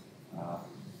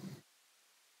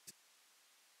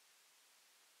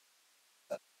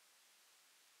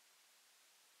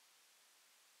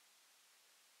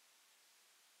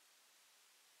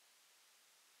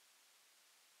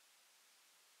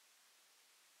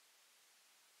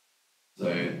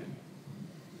 So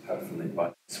hopefully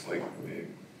by next week we're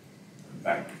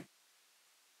back.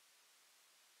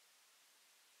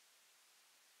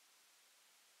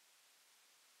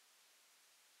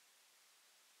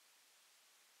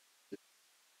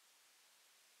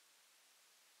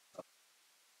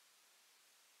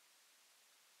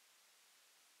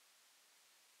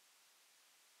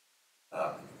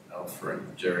 Alpha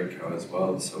and Jericho as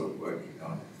well, so we're working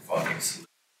on finding some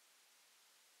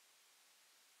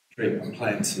treatment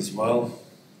plants as well.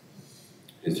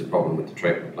 Is the problem with the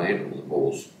treatment plant or the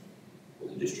bores or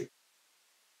the district?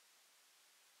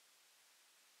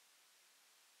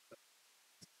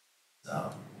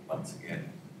 Once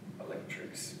again,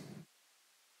 electrics.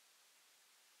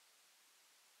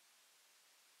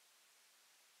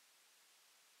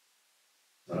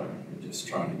 So we're just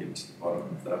trying to get to the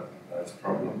bottom of those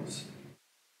problems.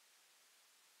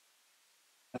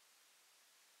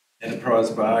 Enterprise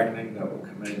bargaining, that will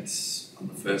commence on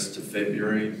the 1st of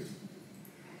February.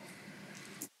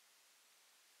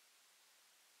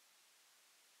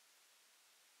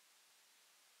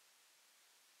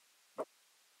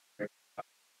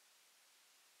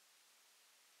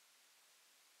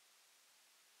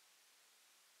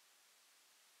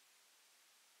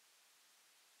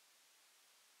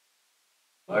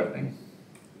 Opening.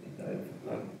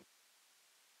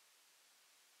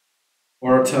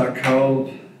 Waratah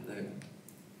Cold, they're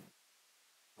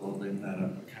holding that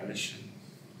application.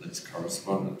 There's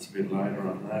correspondence a bit later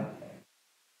on that.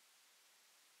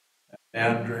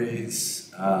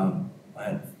 Boundaries, I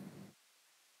had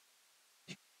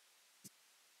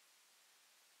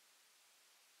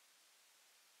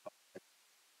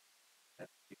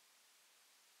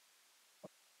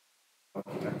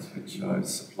documents which I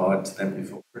supplied to them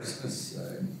before Christmas,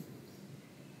 so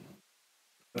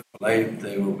I believe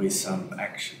there will be some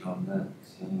action on that.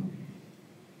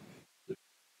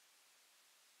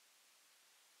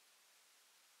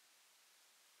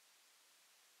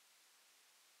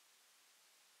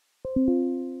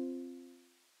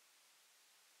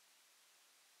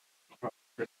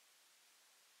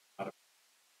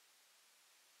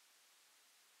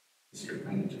 District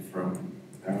manager from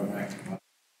Parramac.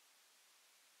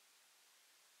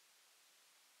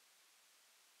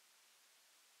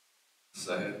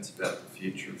 So it's about the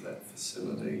future of that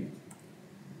facility.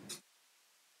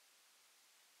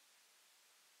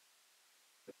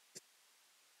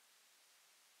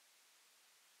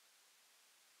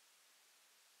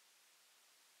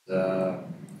 So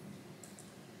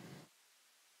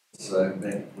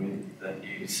met with the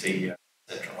new CEO of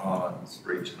Central Highlands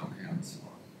Regional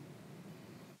Council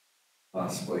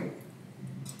last week.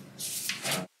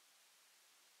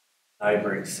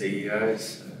 Neighbouring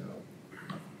CEOs. So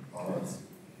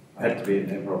I had to be in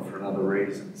Emerald for another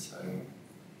reason, so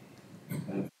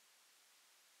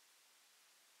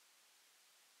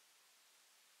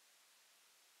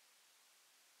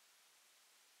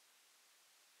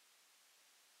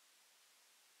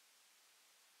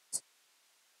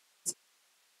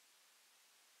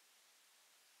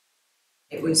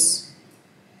It was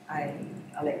a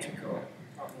electrical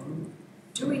problem.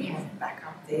 Do we have a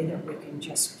backup there that we can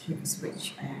just flip a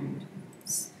switch and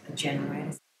a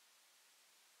generator?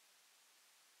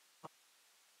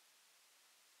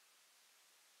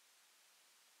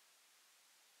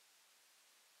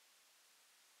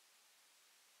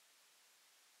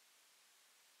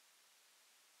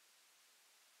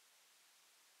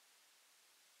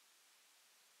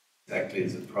 exactly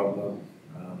is a problem.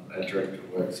 Our director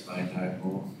of works may know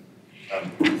more.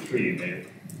 Through you, Mayor.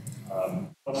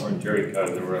 Alpha and Jericho,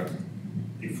 there are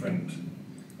different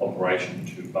operation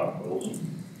to Buckwells,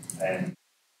 and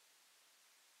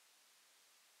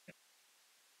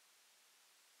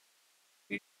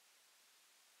the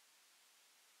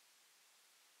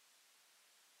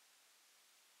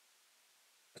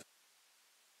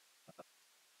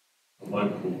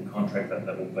local contractor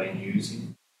that we've been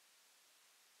using,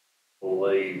 I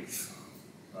believe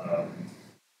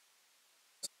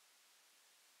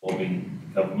involving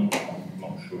government. I'm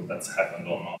not sure if that's happened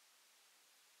or not.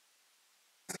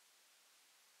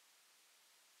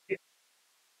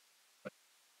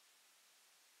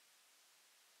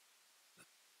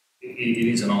 It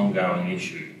is an ongoing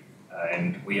issue,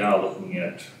 and we are looking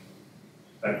at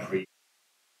battery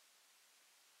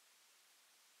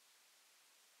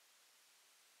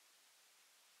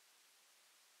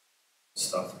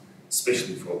stuff,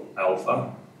 especially for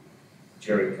Alpha.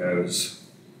 Jericho's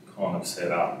kind of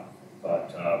set up,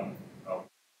 but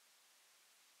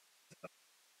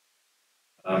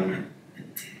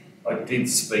I did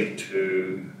speak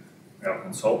to our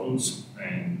consultants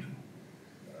and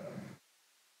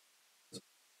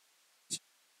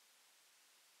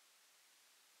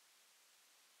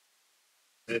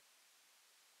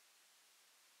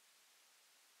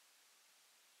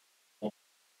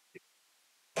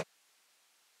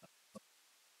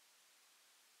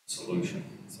solution.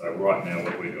 So right now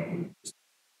what we're doing is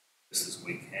just as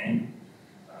we can.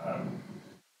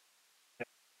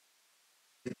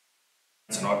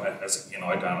 Again,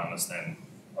 I don't understand.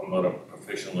 I'm not a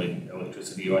professional in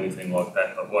electricity or anything like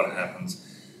that, but what happens,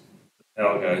 the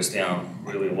power goes down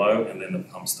really low and then the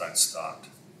pumps don't start.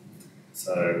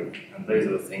 So, and these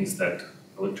are the things that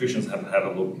electricians have to have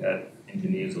a look at,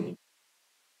 engineers are looking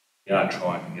at. We are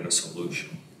trying to get a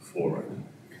solution for it.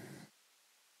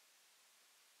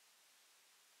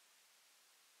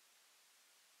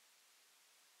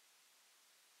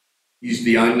 Is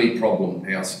the only problem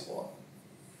power supply?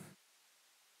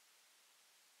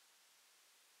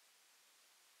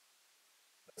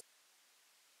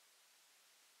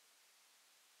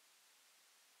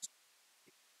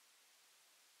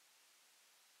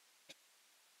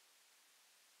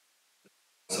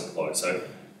 Supply. So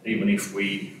even if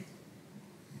we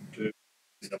do,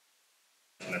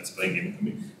 that's being given to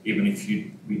me, even if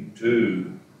we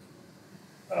do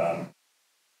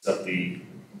up the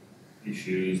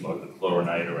issues like the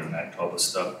chlorinator and that type of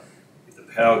stuff, if the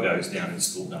power goes down, it's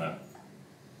still going to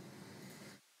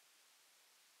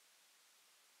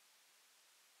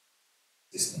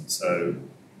system. So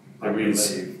there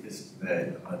is. This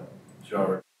the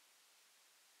majority.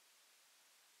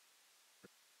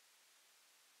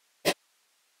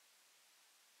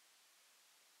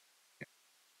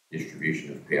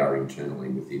 Distribution of power internally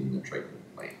within the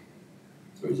treatment plant.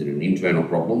 So is it an internal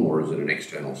problem or is it an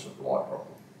external supply problem?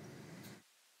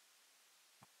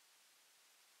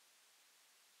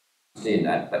 Understand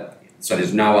that, but so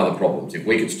there's no other problems. If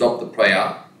we could stop the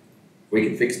power, we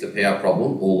could fix the power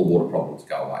problem, all the water problems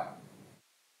go away.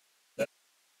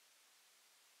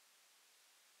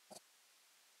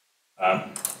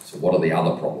 So what are the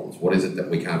other problems? What is it that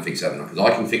we can't fix overnight? Because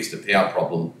I can fix the power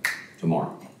problem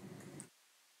tomorrow.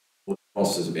 It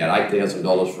costs us about $8,000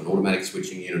 for an automatic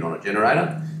switching unit on a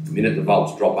generator. The minute the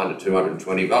volts drop under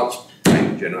 220 volts,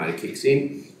 the generator kicks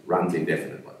in, runs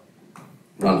indefinitely.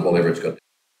 Runs whatever it's got.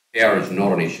 Power is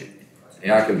not an issue.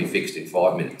 Power can be fixed in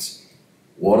 5 minutes.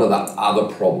 What are the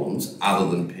other problems other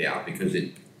than power? Because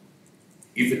if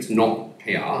it's not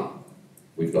power,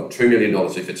 we've got $2 million.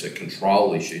 If it's a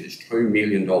control issue, there's $2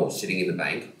 million sitting in the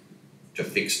bank to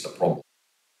fix the problem.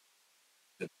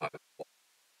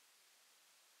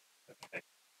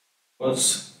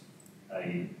 Was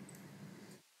a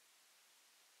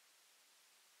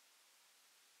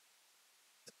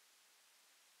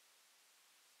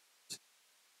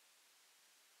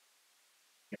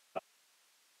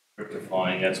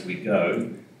rectifying as we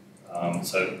go.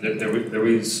 So there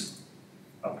is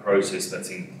a process that's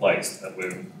in place that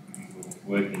we're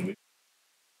working with.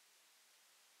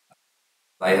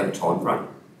 They have a time frame.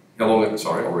 How long?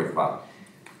 Sorry, I'll read part.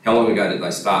 How long ago did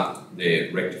they start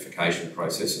their rectification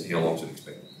process, and how long is it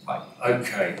expected to take?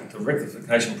 Okay, the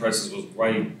rectification process was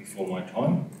way before my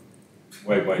time,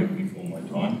 way before my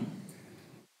time,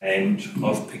 and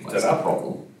I've picked That's it up. a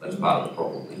problem. That's part of the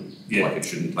problem. Then. Yeah. Like it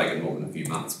shouldn't take it more than a few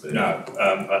months. But No,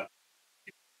 but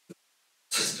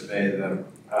Just to be that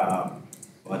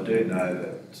I do know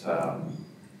that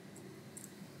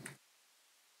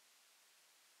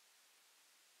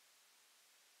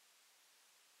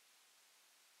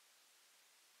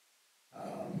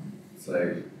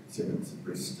so Simmons and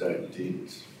Bristow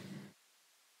did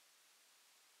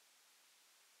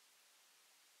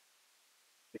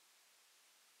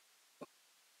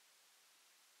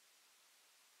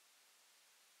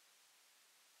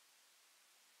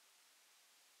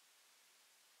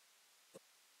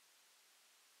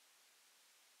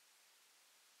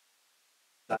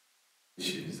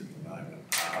issues at the moment.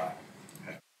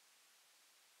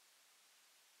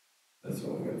 That's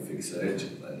what we're going to fix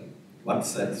urgently.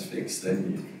 Once that's fixed,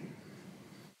 then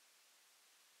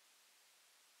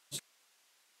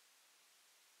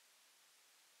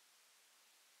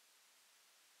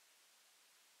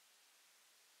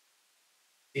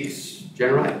 6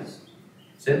 generators,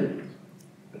 7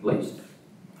 at least.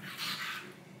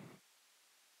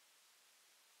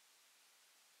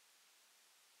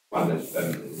 One that's the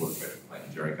water treatment plant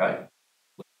in Jericho.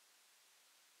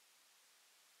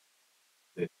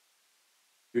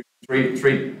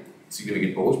 Three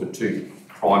significant bores, but 2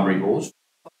 primary bores.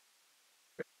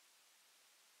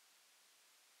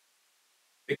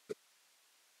 The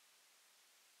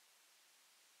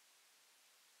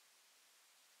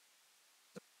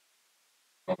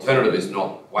alternative is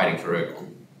not waiting for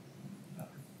Ergon.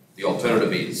 The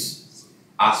alternative is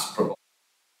us providing.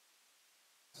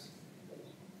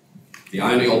 The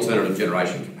only alternative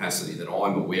generation capacity that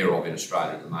I'm aware of in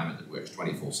Australia at the moment that works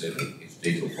 24/7 is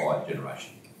diesel-fired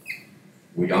generation.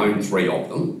 We own 3 of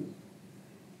them.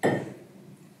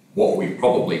 What we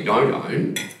probably don't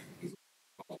own is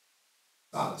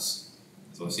starters.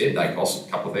 As I said, they cost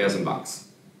a couple of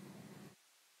 $1,000.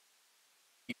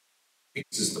 It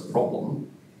fixes the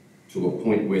problem to a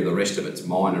point where the rest of it's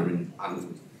minor and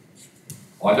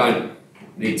I don't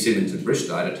need Simmons and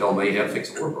Bristow to tell me how to fix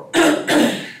a water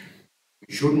problem.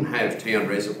 We shouldn't have town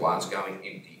reservoirs going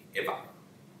empty ever.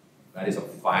 That is a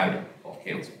failure of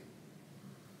council.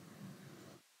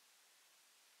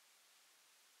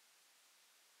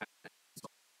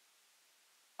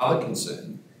 Other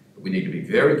concern that we need to be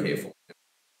very careful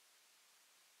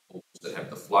that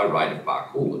have the flow rate of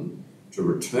Barcoolan to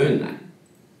return that.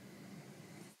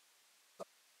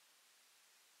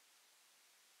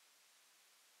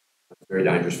 It's very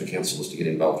dangerous for councillors to get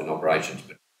involved in operations,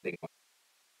 but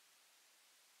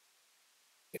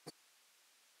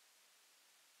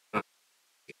I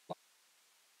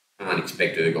can't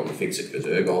expect Ergon to fix it because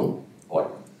Ergon, like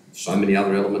so many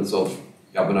other elements of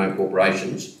government-owned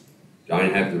corporations,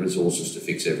 don't have the resources to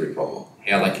fix every problem.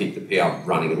 How they keep the power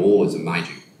running at all is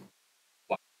amazing.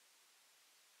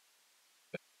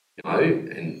 You know,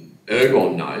 and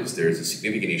Ergon knows there is a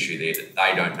significant issue there that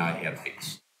they don't know how to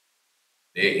fix.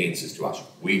 Their answers to us,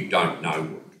 we don't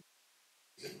know.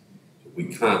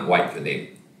 We can't wait for them.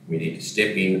 We need to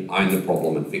step in, own the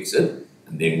problem and fix it,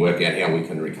 and then work out how we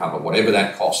can recover whatever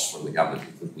that costs from the government,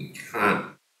 because we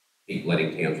can't keep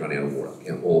letting towns run out of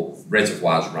water or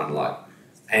reservoirs run low.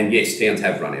 And yes, towns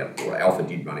have run out of water. Alpha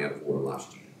did run out of water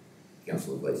last year.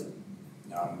 Councillor Gleeson.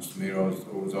 No, Mr Mayor, all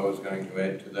I was going to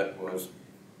add to that was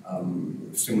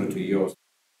similar to yours.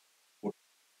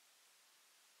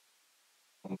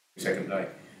 On the second day,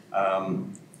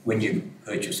 when you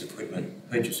purchase equipment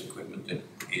that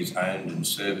is owned and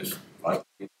serviced by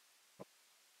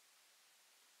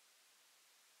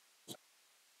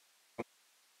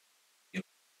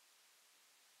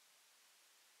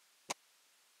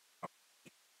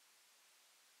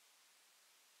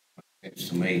it's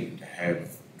to me to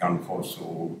have Gunforce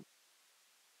or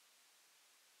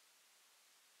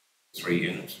 3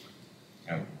 units.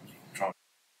 You know, try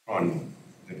and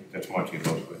that's my 2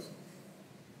 dollars worth.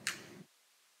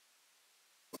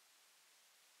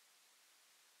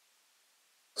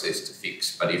 Process to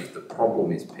fix, but if the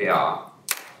problem is power,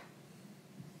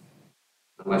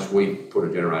 unless we put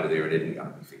a generator there, it isn't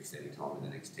going to be fixed any time in the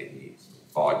next 10 years,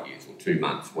 5 years, or 2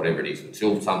 months, whatever it is,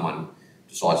 until someone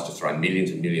decides to throw millions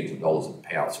and millions of dollars at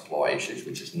power supply issues,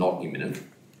 which is not imminent.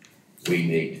 We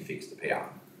need to fix the power,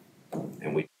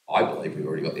 and I believe we've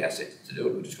already got the assets to do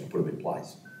it. We're just going to put them in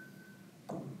place.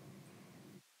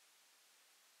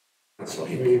 That's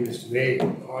like Mr Mayor,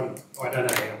 I don't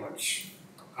know how much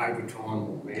overtime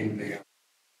or manpower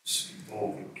is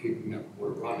involved in keeping that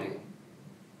water running.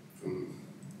 From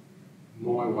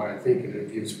my way of thinking,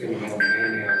 if you spend a lot of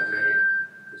man hours there,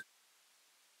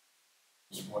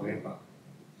 whatever,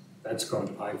 that's got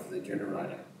to pay for the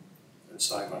generator and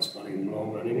save us money in the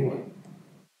long run anyway.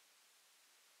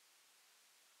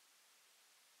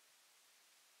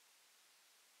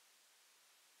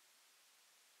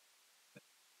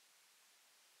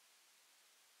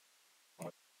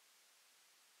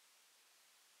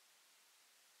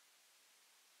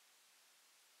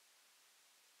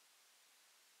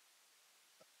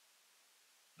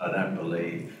 I don't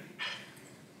believe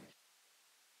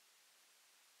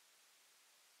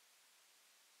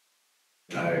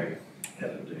know how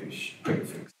to do street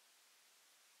fix.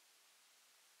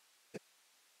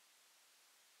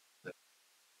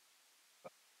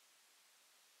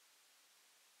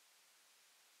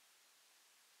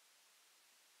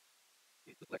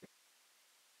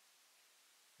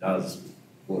 Does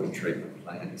water treatment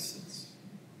plants,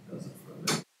 it does it for a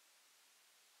living.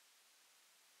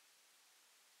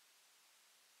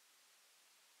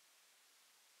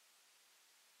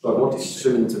 So what has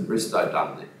Simmons and Bristow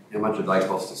done then? How much have they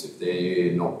cost us if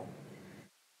they're not?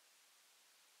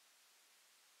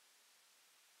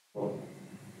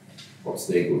 What's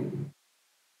their good?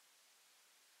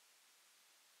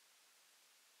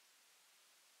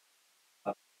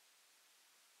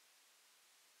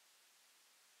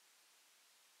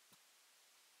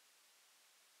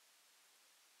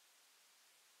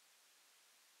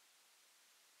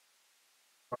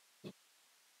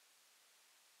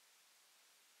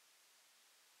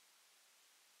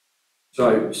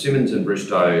 So Simmons and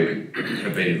Bristow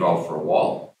have been involved for a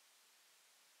while.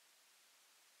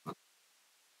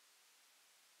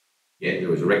 Yeah, there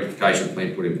was a rectification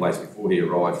plan put in place before he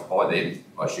arrived by then,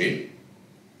 I assume,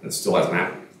 and it still hasn't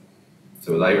happened.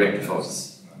 So are they rectified?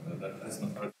 That's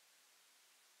not.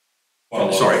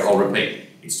 Oh, sorry, I'll repeat.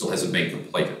 It still hasn't been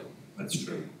completed. That's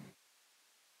true.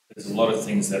 There's a lot of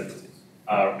things that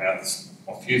are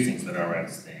a few things that are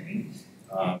outstanding.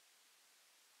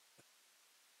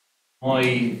 My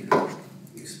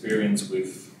experience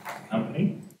with the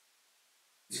company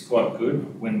is quite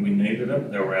good. When we needed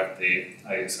them, they were out there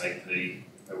ASAP. They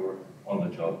were on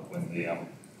the job when the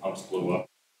pumps blew up.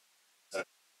 So,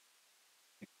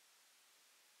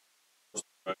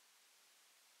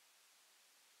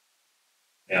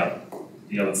 now,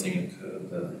 the other thing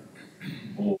occurred, the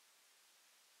board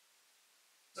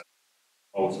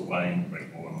I was away and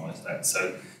organised that.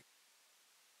 So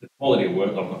the quality of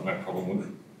work I've got no problem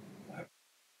with.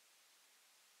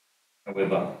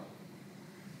 However,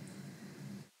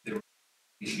 there are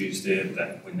issues there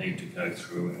that we need to go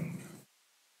through and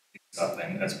fix up.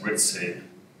 And as Brett said,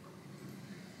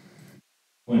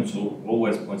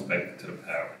 always points back to the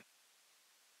power.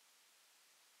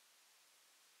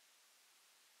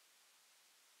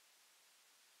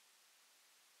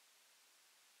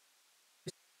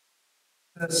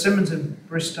 The Simmons and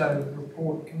Bristow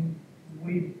report, can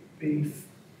we be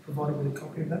provided with a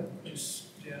copy of that, just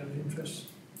out of interest?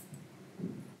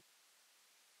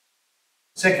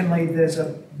 Secondly, there's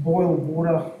a boil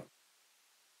water.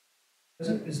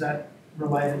 Is that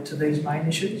related to these main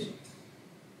issues?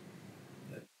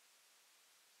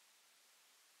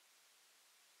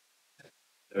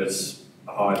 There's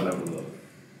a high level of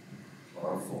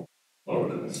chloroform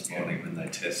this morning when they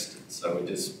tested, so we're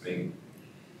just being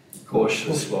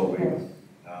cautious while we do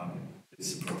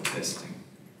some more testing.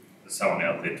 There's someone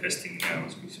out there testing now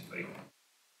as we speak.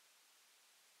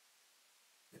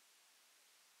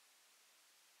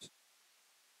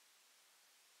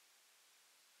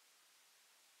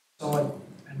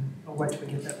 And I'll wait till we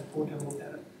get that report and look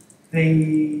at it.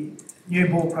 The new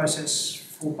bore process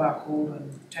for Barcaldine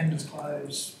and tenders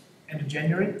close end of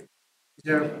January. Is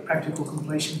there a practical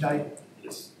completion date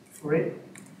for it?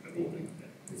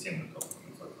 It's in the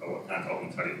documents. I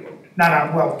can't tell you what.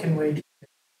 No, well, can we?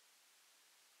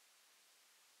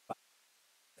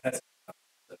 That's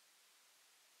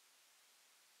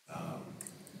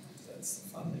the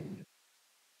funding.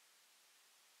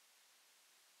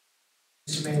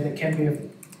 To me, there can be a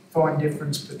fine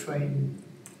difference between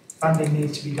funding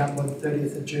needs to be done by the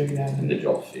 30th of June and the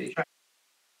job fee.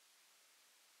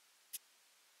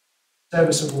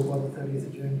 Serviceable by the 30th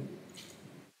of June.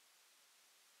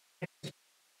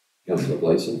 Councillor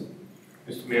Gleeson.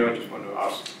 Mr Mayor, I just want to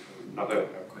ask another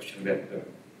question about the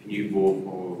new board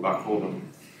for Barcaldine.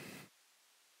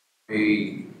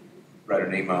 We wrote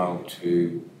an email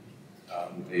to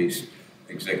the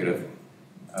executive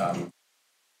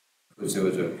because there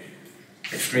was an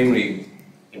extremely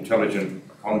intelligent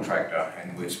contractor,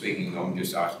 and I'm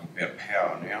just asking about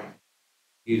power now.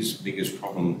 His biggest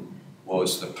problem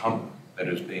was the pump that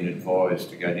has been advised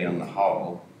to go down the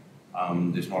hole.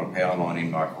 There's not a power line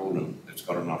in Barcaldine that's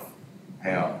got enough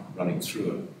power running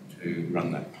through it to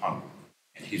run that pump.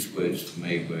 And his words to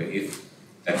me were, if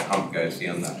that pump goes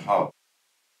down that hole,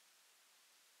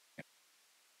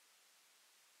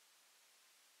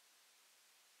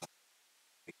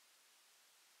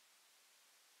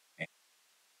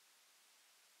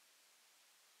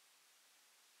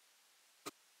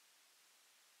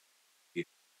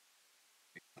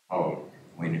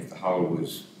 if the hole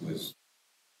was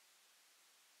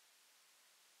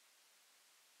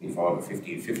 25 or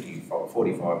 50,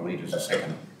 45 litres a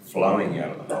second flowing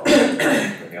out of the hole.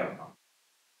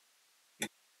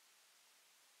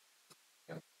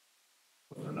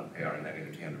 Wasn't enough power in that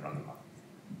in town to run the pump.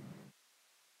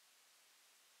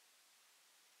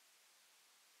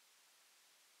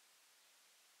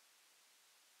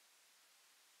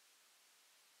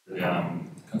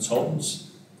 The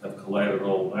consultants have collated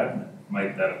all that,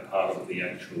 made that a part of the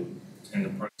actual tender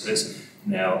process.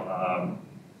 Now,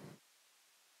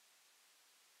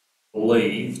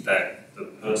 believe that the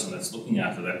person that's looking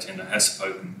after that tender has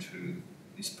spoken to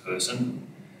this person,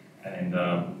 and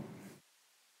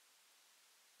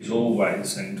is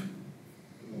always, and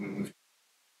we've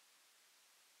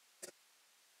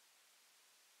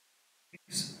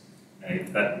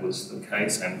if that was the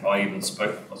case, and I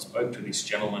spoke to this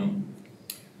gentleman,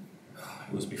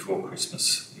 it was before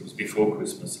Christmas,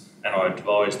 and I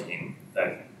advised him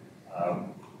that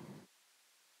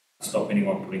stop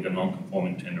anyone putting a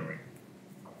non-conforming tender in.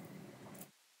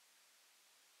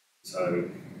 So,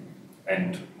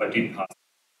 and I did pass.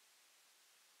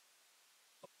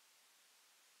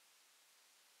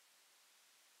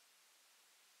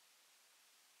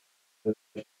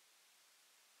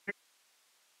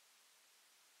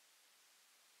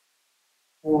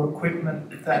 Or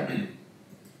equipment that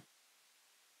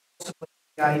possibly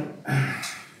create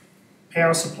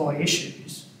power supply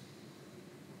issues.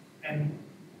 And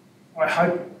I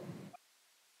hope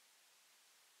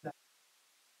that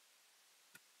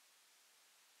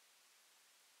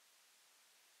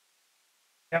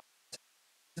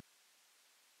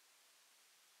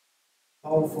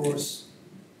whole for us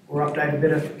or update a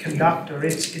bit of conductor.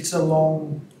 It's a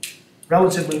long,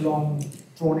 relatively long,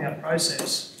 drawn out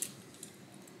process.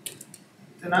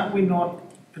 Then aren't we not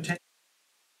potentially,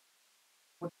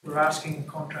 we're asking a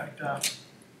contractor,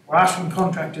 we're asking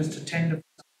contractors to tender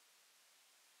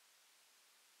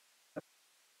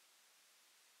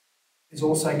is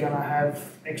also going to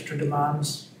have extra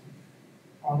demands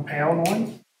on power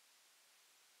lines?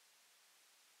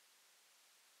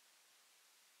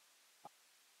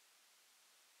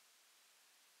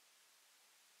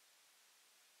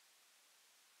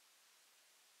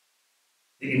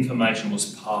 The information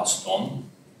was passed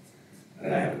on. They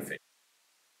haven't finished.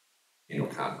 You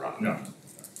can't run. No.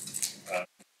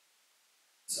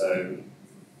 So,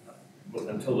 well,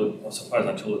 I suppose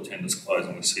until the tender's closed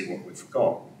and we see what we've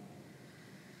got,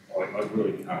 I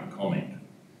really can't comment.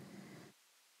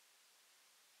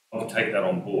 I'll take that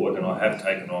on board, and I have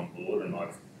taken it on board, and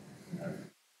I've, you know,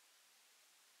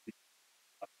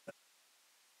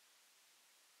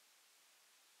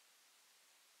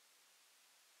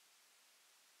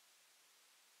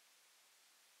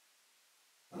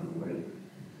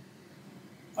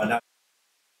 I know.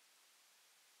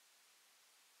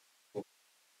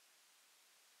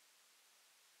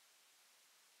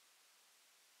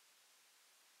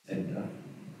 And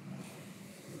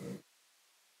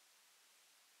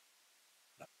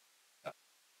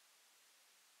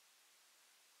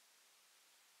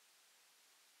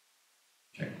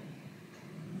check.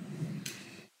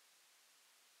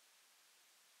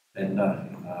 Tender,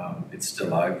 it's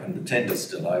still open. The tender's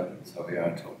still open, so we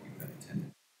are talking about a tender.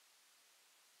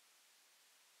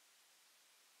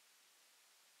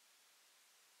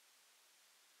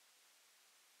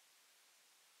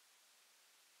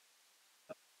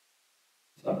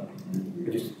 So,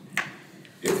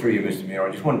 Through you, Mr. Mayor,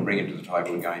 I just want to bring it to the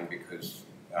table again because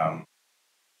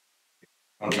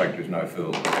contractors no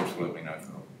fill, absolutely no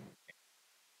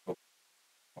fill.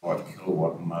 5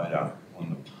 kilowatt motor on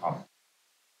the pump.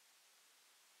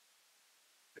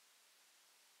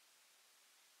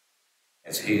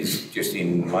 As his, just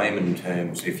in layman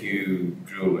terms, if you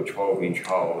drill a 12-inch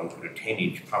hole and put a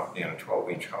 10-inch pump down a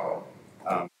 12-inch hole,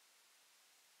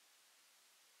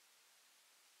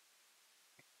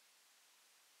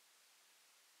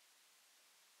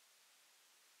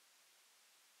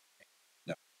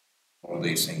 all of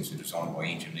these things are designed by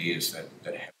engineers that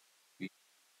have to be.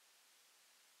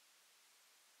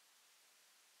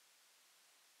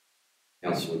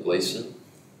 Councillor Gleeson.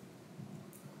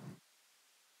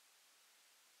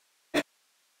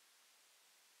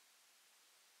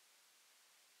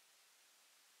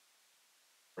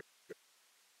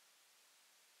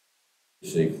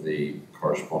 Received the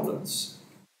correspondence.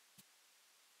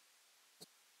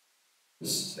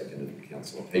 Seconded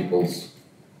Councillor Peoples.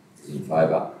 Is in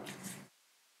favour.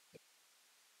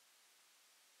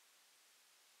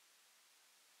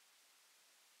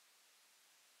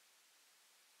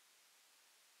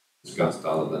 Discussed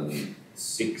other than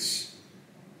 6.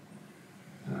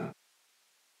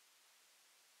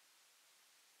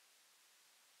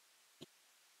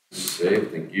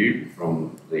 Thank you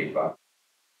from the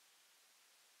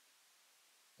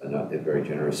I know they're very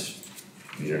generous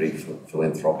community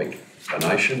philanthropic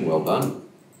donation. Well done.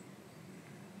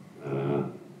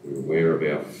 We're aware of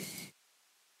our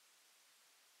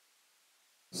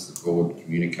the board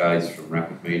communiques from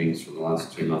rapid meetings from the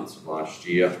last 2 months of last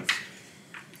year.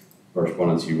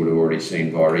 Correspondence you would have already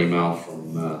seen via email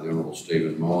from the Honourable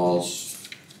Stephen Miles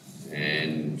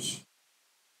and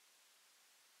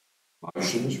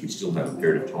motions. We still have a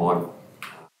period of time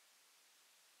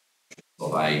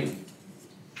of a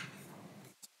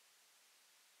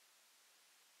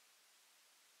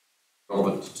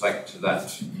relevant to take to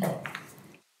that.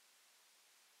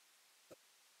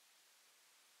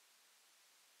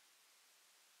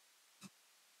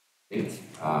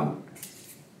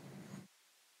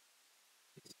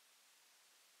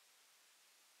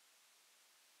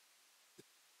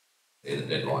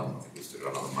 it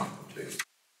another month or two.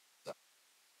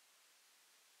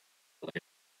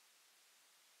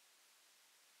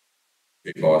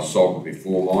 By SOG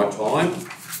before my time.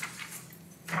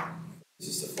 This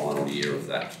is the final year of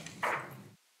that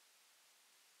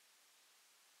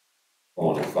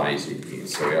final phase in here,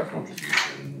 so our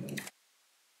contribution.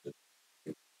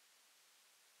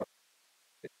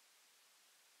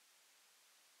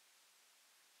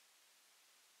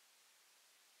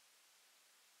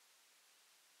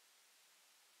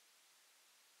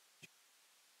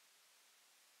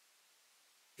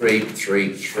 Three.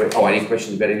 Oh, any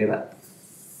questions about any of that?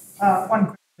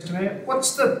 One question, Mayor.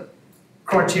 What's the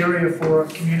criteria for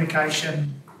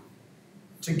communication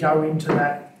to go into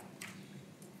that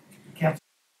council?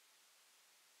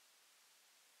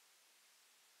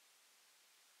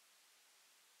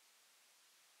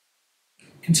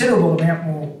 Considerable amount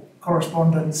more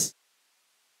correspondence.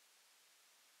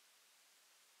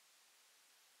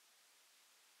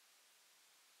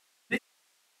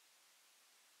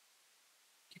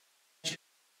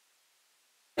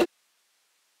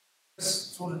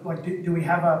 Sort of like, do we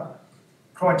have a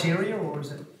criteria, or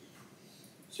is it?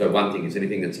 So one thing is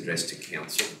anything that's addressed to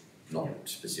council, not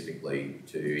specifically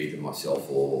to either myself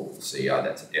or the CEO,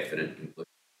 that's a definite, including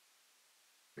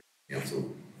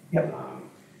council. Yep.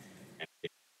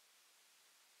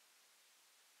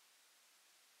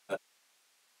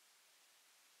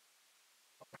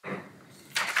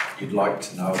 You'd like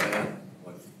to know about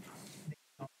what?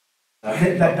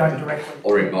 That don't directly.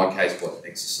 Or in my case, what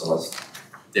exercise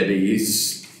Debbie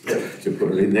is to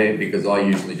put it in there, because I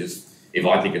usually just, if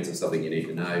I think it's something you need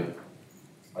to know,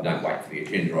 I don't wait for the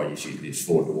agenda, I usually just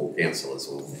forward to all councillors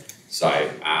or, so,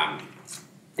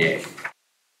 yeah.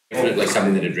 Definitely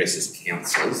something that addresses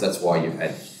councillors, that's why you've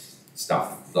had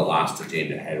stuff, the last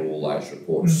agenda had all those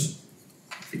reports,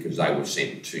 because they were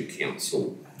sent to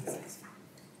council.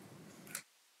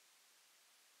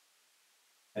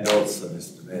 And also,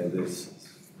 Mr. Mayor, the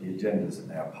agendas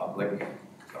are now public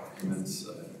documents.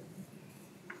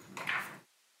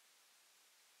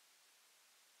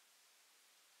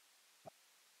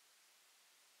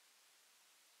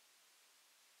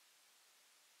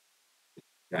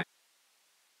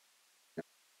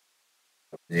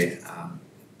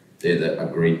 They're the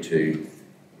agreed to,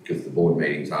 because the board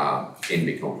meetings can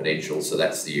be confidential, so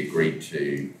that's the agreed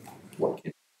to what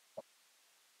can be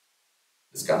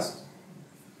discussed.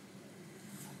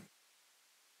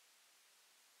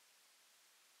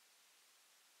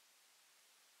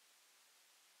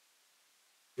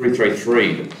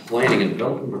 (333) the planning and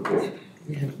development report.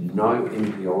 We have no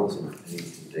MPIs in the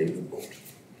P&D report.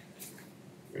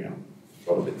 Yeah,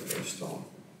 got a bit the first time.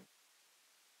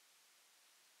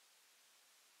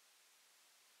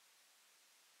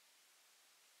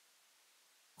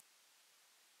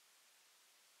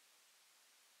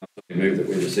 I move that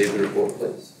we receive the report,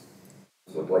 please.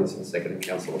 Councillor Gleeson, second, and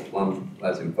Councillor Plum.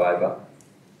 Those in favour?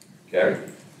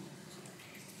 Carried.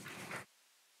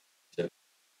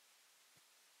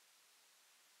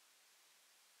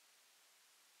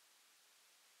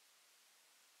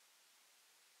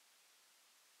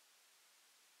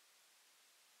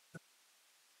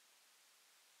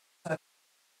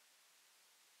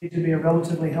 It to be a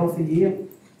relatively healthy year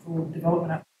for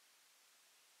development.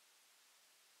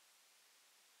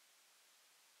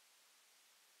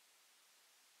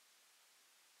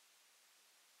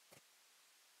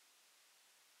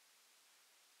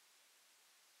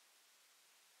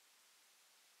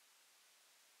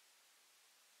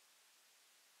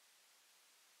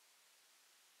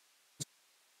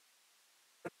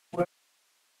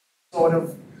 Sort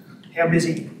of how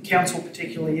busy council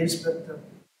particularly is, but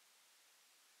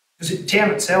because the town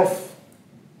itself,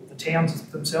 the towns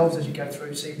themselves as you go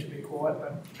through seem to be quiet,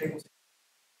 but people.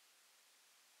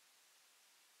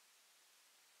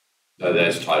 So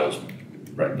those totals,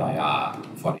 Brett, they are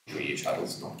financial year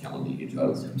totals, not calendar year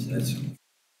totals. So that's the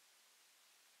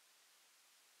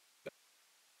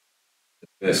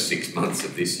first 6 months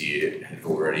of this year have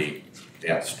already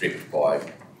outstripped by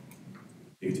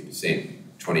 50%,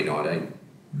 2019.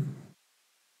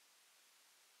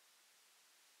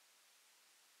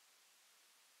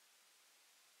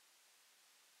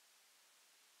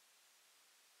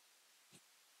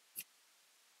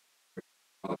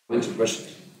 Any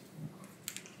questions?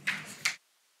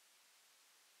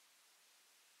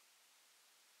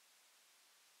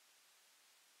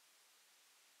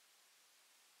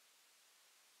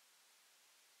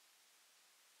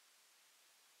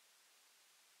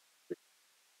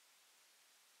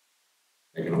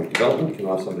 Economic development, can I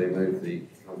have somebody move the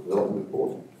economic development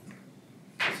report?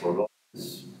 Councillor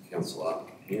Roberts, Councillor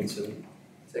Hanson,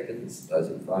 seconds, those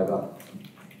in favour?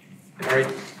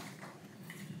 Carried.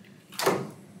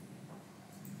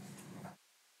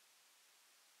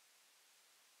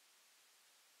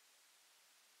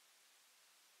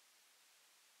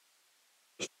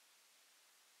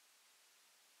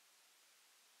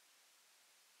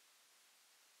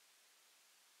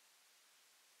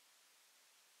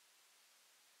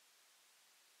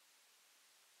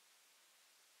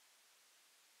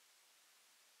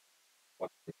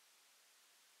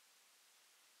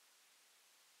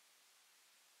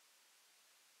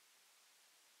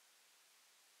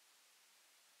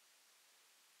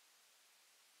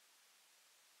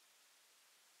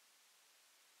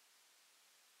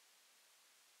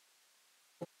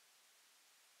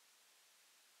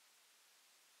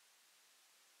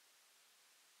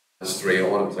 There's three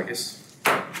items, I guess,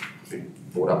 been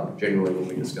brought up generally when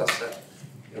we discussed that.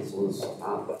 Councillors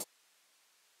Arthur.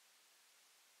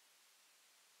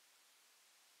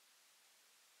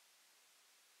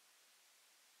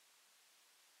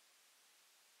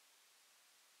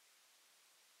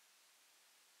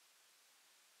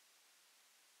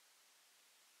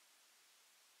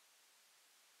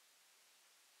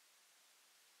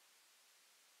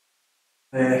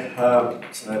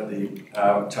 So at the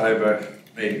October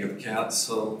meeting of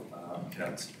council,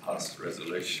 council passed a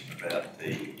resolution about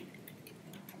the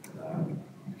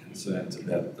concerns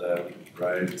about the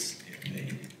roads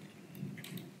in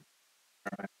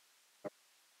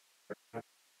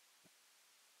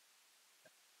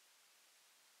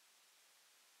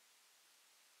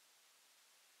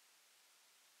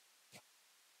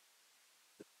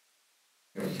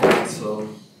the council.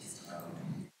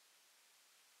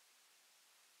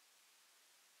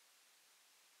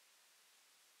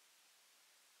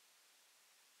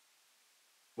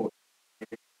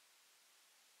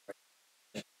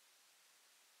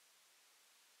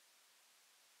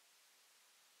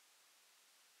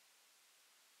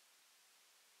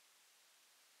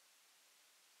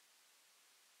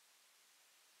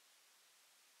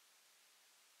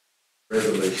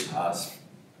 Resolution asked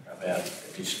about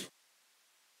additional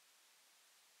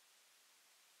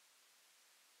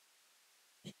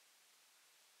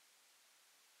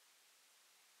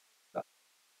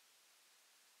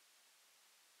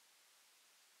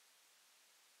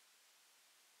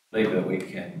believe that we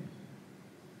can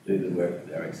do the work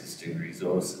with our existing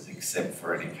resources except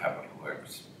for any capital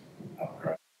works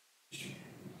upgrade which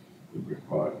would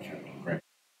require capital grant.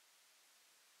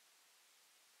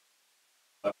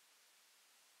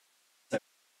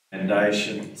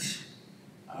 Recommendations.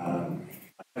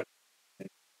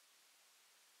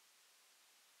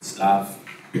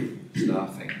 Staffing,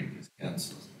 because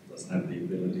council doesn't have the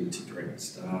ability to direct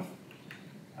staff.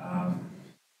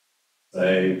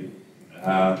 So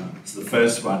the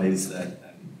first one is that,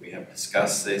 and we have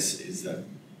discussed this, is that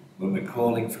when we're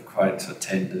calling for quotes or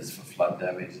tenders for flood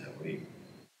damage, that we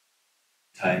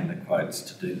obtain the quotes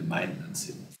to do the maintenance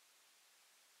in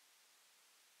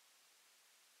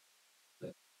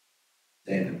the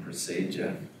standard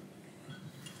procedure.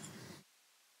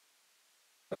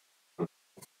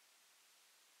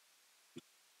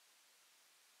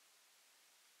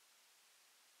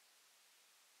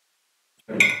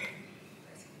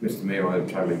 Mr Mayor, I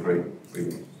totally agree.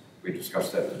 We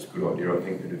discussed that. It's a good idea. I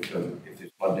think that if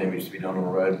there's flood damage to be done on a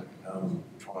road,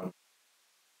 try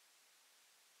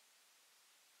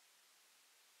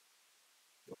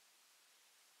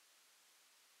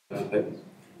and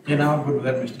You know, I'm good with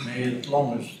that, Mr Mayor, as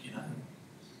long as, you know,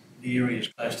 the area is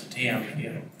close to town,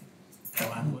 you know,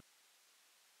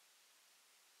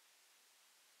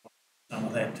 some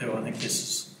of that too. I think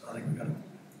we've got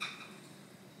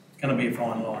it's going to be a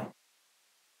fine line.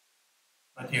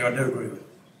 But yeah, I do agree with it.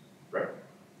 Right.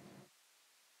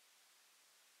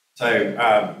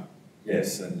 So,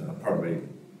 yes, and probably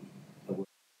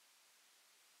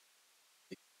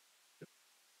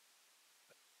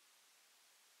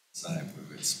same,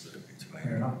 we would split it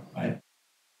between. Right.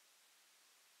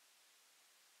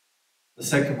 The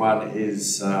second one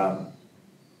is the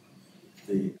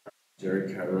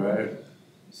Jericho Road.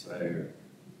 So,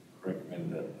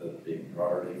 recommend that be a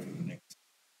priority for the next.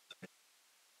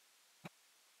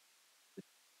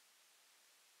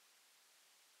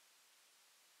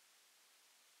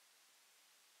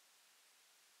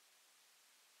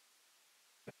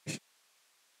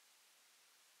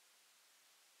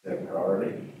 Their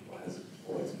priority, or has it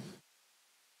always?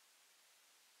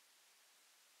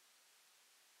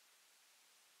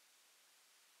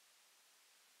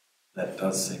 That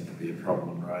does seem to be a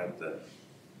problem, right? That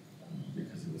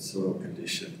because of the soil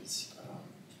conditions,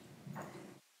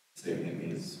 sealing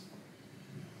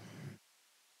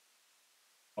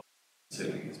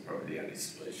is probably the only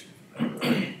solution for that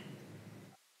road.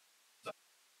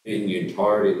 in the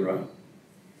entirety of the road,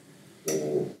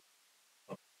 or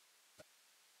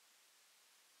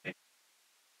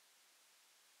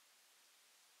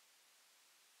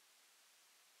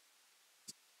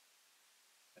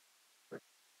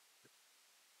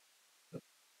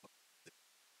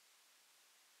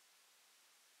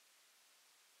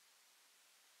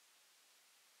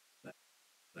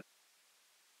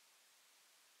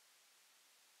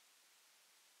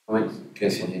Comments?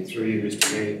 Councillor Hens. Through you,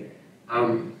 Mr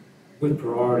Mayor. With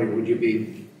priority, would you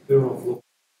be better off looking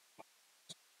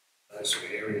at those sort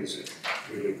of areas that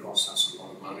really cost us a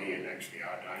lot of money and actually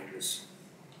are dangerous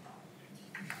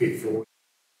before?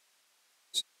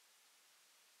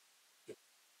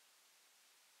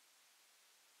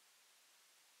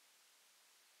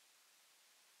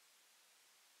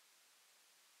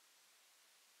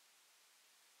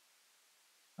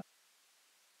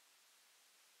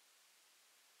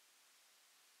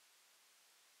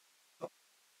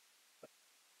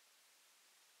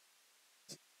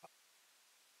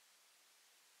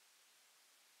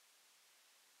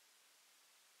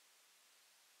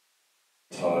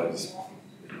 Ties,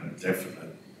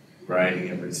 definite grading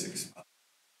every 6 months.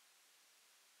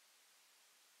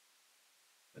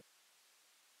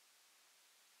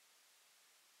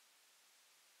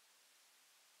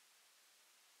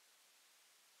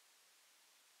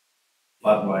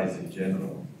 Floodways in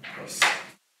general across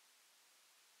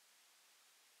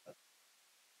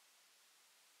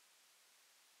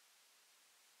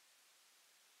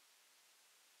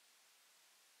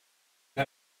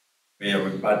yeah,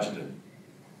 we've budgeted.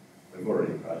 We've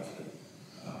already budgeted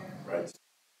rates.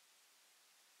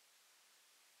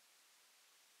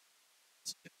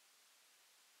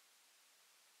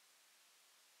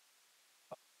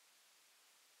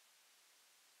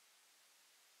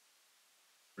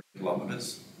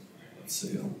 Kilometres of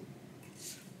seal.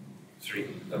 3.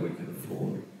 That we can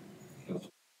afford.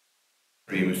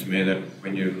 Through you, Mr Mayor, that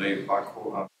when you leave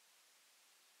Pikehall,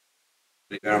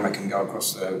 the Barama can go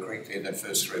across the creek there. That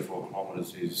first 3 or 4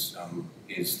 kilometres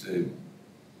is the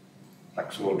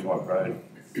black soil type road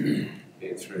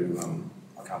there through.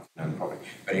 I can't know the property,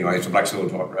 but anyway, it's a black soil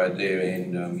type road there,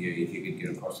 and yeah, if you could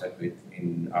get across that bit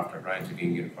after it rains, if you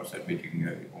can get across that bit, you can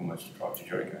go almost drive to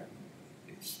Jericho.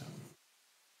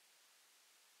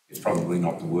 It's probably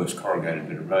not the worst corrugated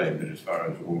bit of road, but as far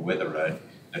as all weather road,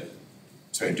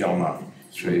 through Delmar,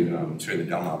 through the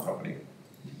Delmar property.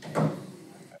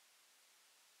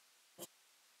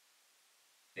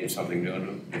 Need something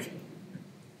doing to it.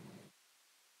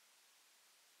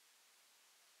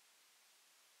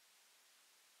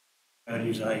 Road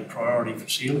is a priority for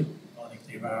sealing. I think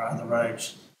there are other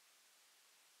roads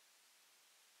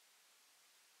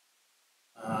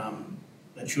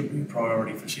that should be a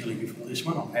priority for sealing before this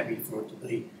one. I'm happy for it to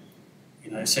be,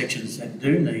 sections that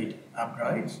do need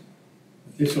upgrades.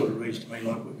 But this sort of reads to me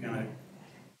like we're going to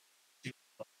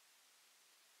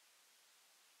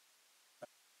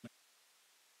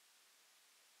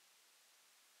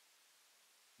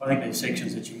I think there's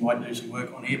sections that you might do some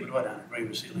work on here, but I don't agree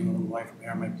with sealing all the way from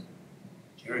Barama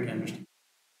to Jericho, Mr.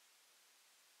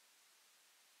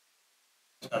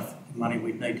 Stuff, money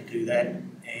we'd need to do that,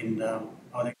 and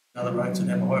I think other roads that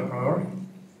have a higher priority.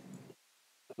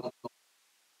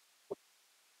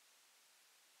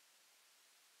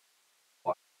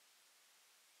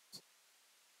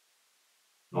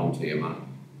 Non-TMR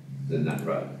than that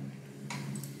road.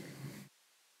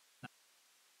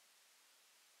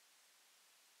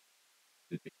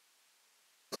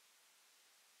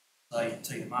 Say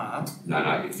TMR.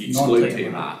 No, if you exclude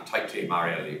TMR, take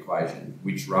TMR out of the equation,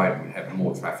 which road would have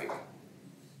more traffic?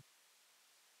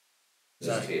 It's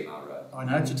a TMR road. I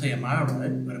know it's a TMR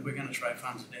road, but if we're going to throw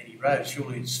funds at any road,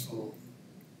 surely it's for,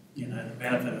 the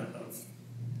benefit of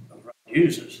road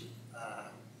users.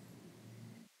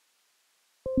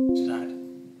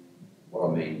 Don't.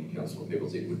 What I mean, Councillor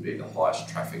Peebles, it would be the highest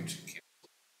trafficked.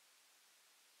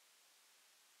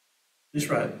 This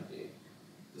road? Yeah,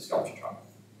 the sculpture trail.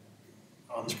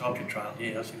 Oh, the sculpture trail,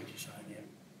 yeah, I see what you're saying, yeah.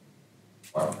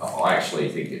 Well, I actually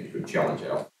think it could challenge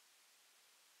our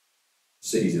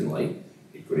seasonally,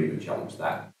 it could even challenge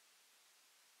that.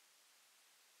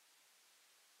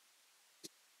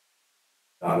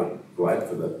 Great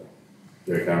for the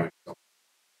Jericho.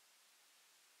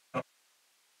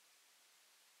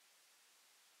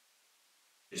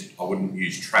 I wouldn't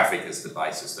use traffic as the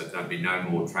basis, that there'd be no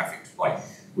more traffic. Like,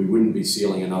 we wouldn't be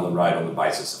sealing another road on the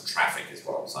basis of traffic, is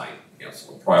what I'm saying.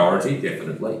 Council priority,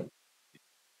 definitely.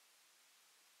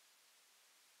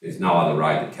 There's no other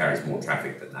road that carries more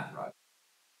traffic than that road.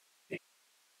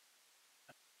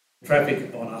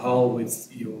 Traffic on a whole with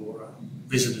your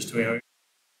visitors to our area,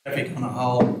 traffic on a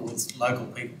whole with local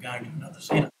people going to another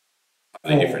centre.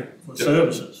 For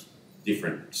services.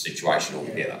 Different situation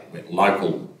altogether. With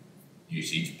local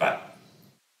usage, but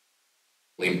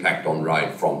the impact on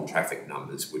road from traffic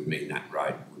numbers would mean that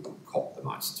road would cop the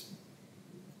most.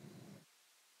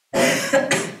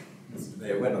 Mr.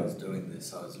 Mayor, when I was doing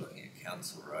this, I was looking at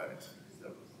council roads.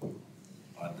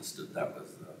 I understood that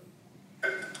was the.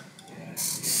 Yeah.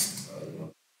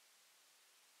 So,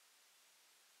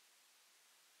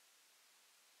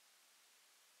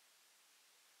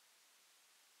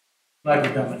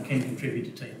 Local government can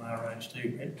contribute to TMR roads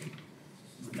too, Brett.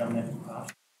 We've done that in the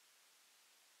past.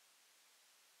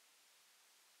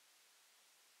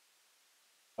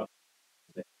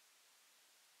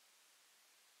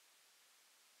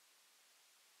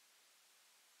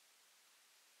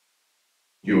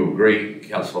 Do you agree,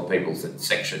 Councillor Peoples, that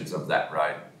sections of that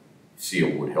road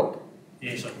seal would help?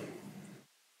 Yes, I do.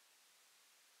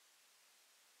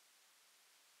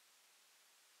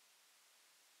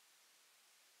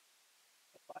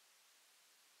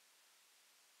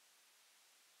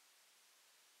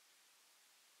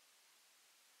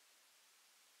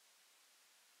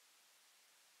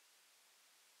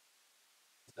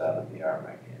 Started the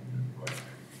RMA again.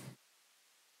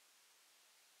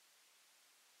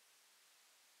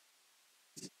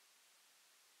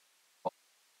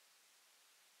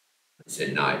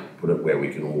 Said no, put it where we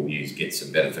can all use, get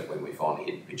some benefit when we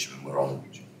finally hit bitumen, we're on the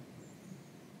bitumen.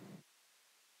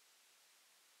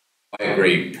 I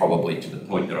agree probably to the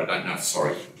point that I don't know,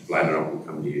 sorry, later on we'll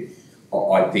come to you.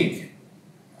 I think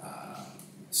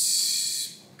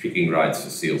picking roads for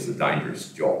seal's a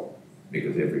dangerous job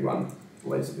because everyone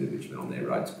believes a bit of bitumen on their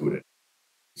road's good.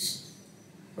 It's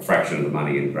a fraction of the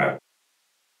money in gravel.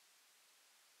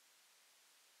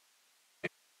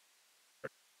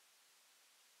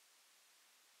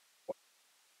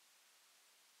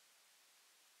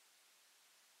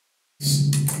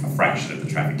 A fraction of the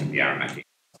traffic to be Aramac.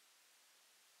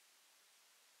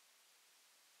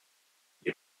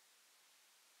 Yep.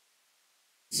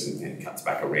 And cuts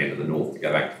back around to the north to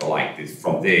go back to the lake. There's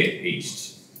from there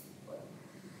east,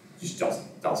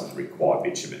 just doesn't require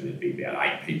bitumen. There'd be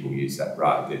about 8 people use that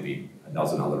road. There'd be a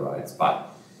dozen other roads,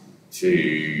 but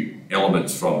to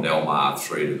elements from Delmar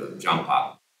through to the jump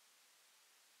up,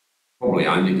 probably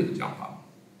only to the jump up,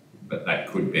 but that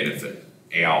could benefit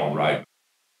our road.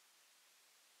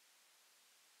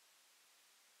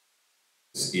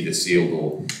 Either sealed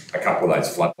or a couple of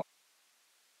those floodlights.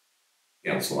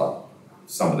 Councillor,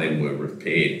 some of them were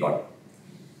repaired, like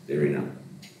they're in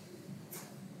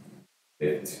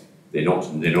a, they're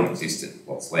not existent.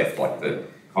 What's left, like the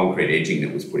concrete edging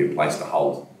that was put in place to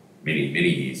hold many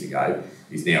years ago,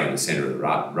 is now in the centre of the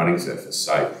running surface.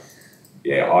 So,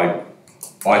 yeah,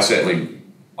 I certainly,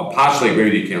 I partially agree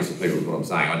with you, Councillor People, with what I'm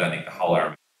saying. I don't think the whole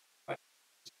area.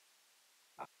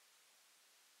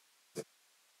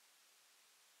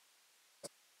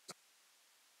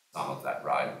 Some of that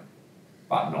road,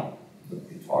 but not the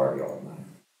entirety of it, no.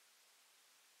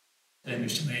 And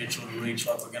Mr Mayor, it sort of reads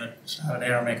like we're going to start an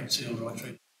Aramac and seal right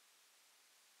through.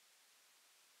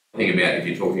 Think about if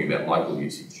you're talking about local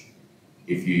usage.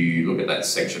 If you look at that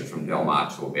section from Delmar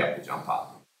to about the jump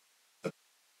up,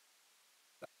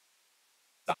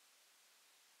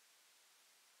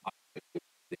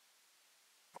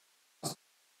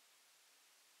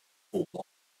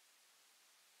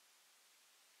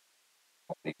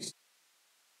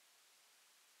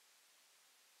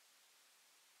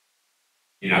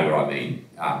 you know what I mean.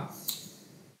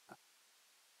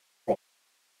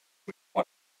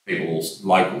 People,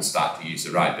 locals start to use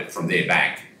the road, but from there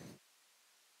back,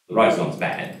 the road's not as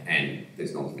bad and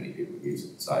there's not as many people who use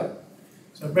it. So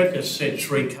Brett just said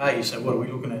 3K, so what are we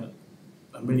looking at?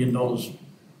 $1 million?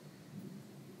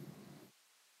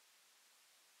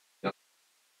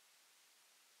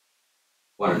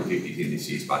 150 is in this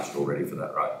year's budget already for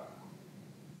that road.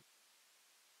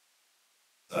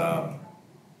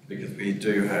 Because we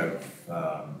do have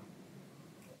that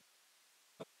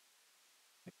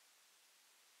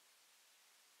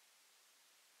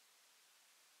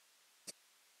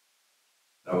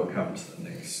will come to the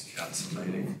next council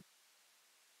meeting.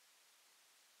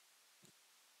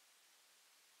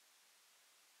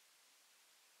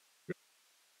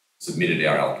 Submitted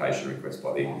our allocation request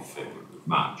by the end of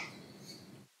March.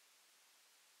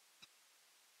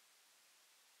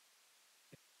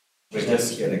 We're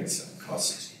just getting some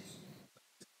costings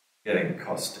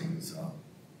on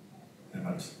how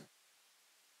much.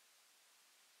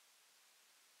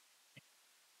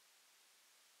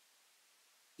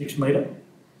 $6 metre?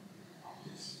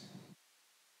 Yes.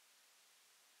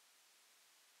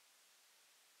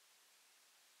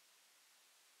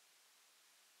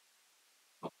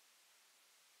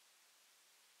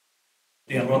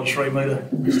 Down right to 3 metre,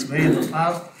 Mr Mayor, the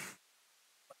path.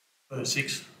 For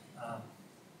 6.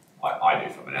 I do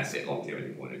from an asset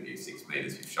longevity point of view, 6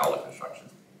 metres with shoulder construction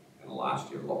in the last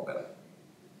year a lot better.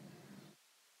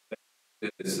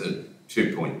 There's a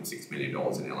 $2.6 million in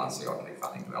LRCIP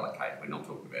funding to allocate. We're not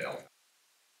talking about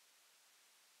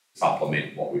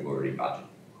supplement what we've already budgeted.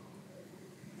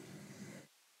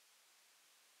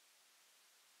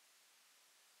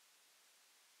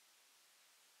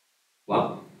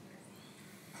 Well,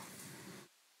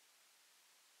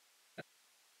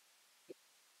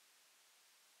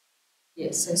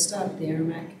 Yes, so start there,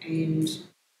 Mac, and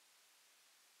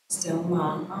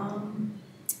Delmar.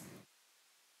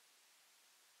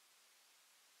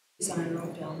 Designer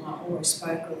of Delmar always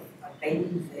spoke of a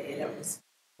bend there that was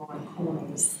one corner.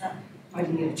 Was that? I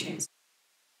didn't get a chance.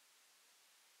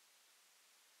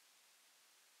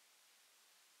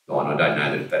 And I don't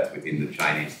know that that's within the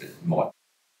change that might.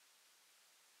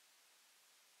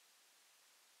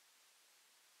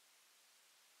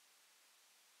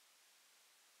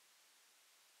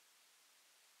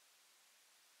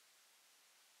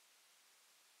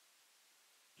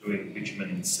 Doing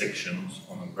bitumen in sections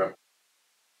on a gravel.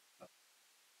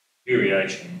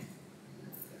 Variation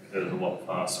occurs a lot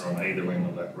faster on either end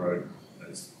of that road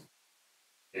as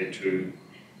compared to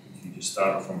if you just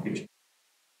start from bitumen.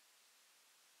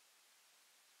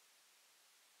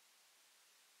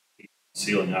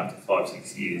 Sealing after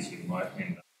 5-6 years, you might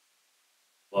end up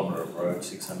a kilometre of road,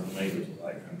 600 metres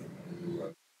or 800 metres of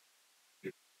road.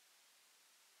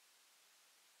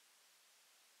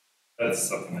 That's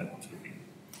something that should be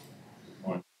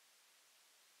mind.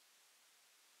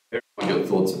 Your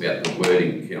thoughts about the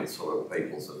wording, Councillor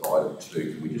Peoples, of item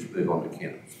 2. Can we just move on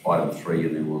to item 3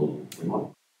 and then we might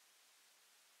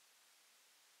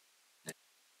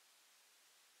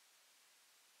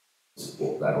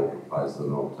support that or propose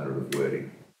an alternative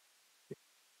wording.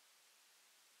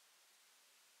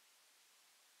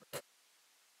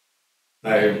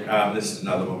 So this is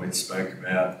another one we spoke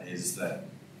about, is that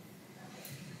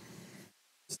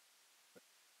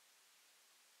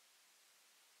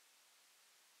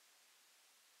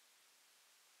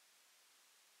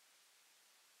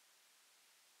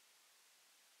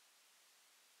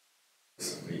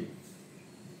we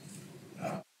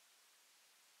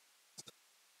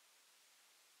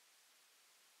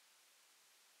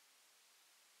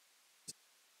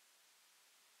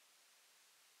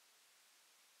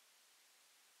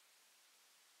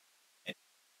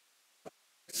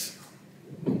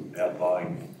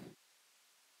outlying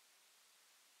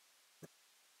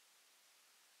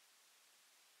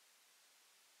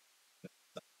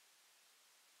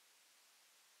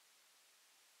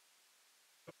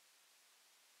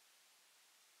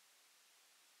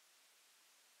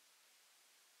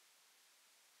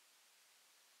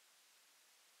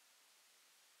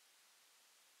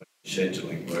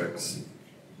scheduling works.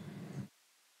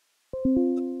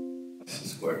 This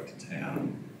is work to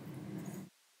town.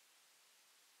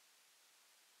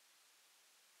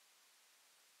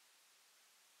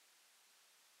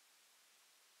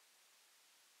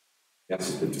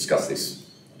 Councillors, we've discussed this.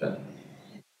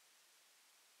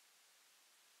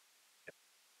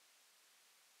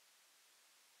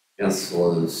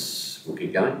 Councillors, we'll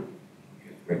keep going.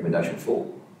 Recommendation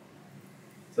 4.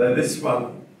 So this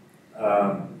one,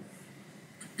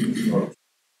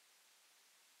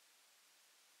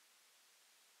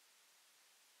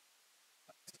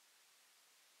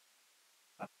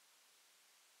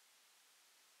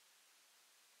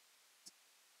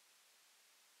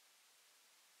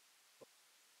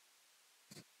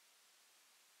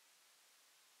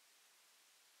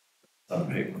 some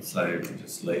people say we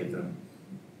just leave them,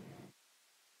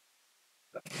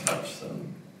 don't touch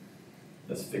them,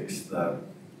 just fix the,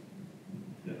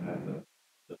 you know,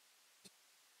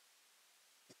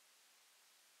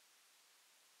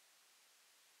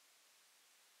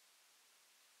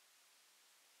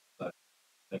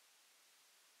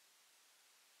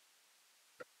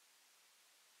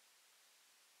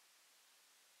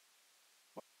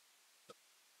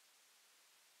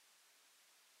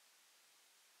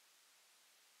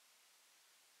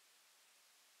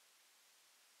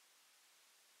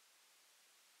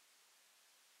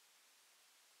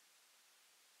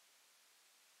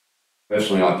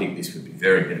 Personally, I think this would be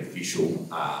very beneficial.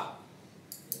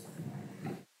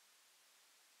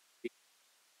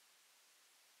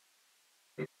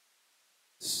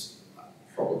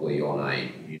 Probably on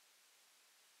a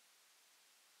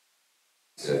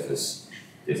surface,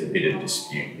 there's a bit of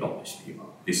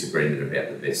disagreement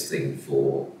about the best thing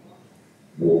for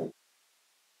walk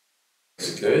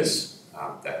occurs.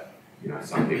 That, you know,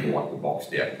 some people like the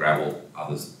boxed out gravel,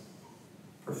 others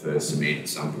prefer cement,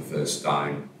 some prefer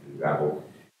stone and gravel.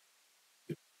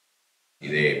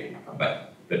 You're there,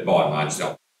 but by and large,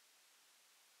 they'll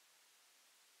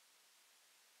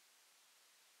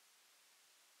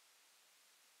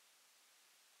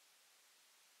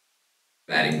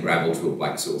adding gravel to a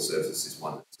black soil surface is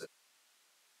one of the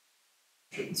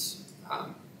options.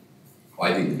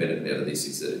 I think the benefit out of this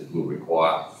is that it will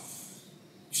require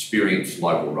experienced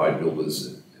local road builders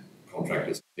and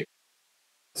contractors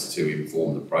to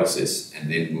inform the process, and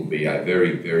then will be a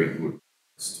very, very good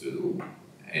tool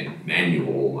and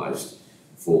manual almost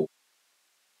for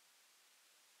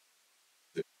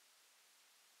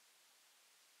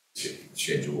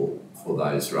schedule for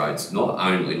those roads. Not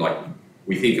only, like,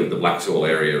 we think of the black soil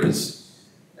area as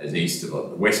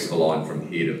west of the line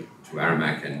from here to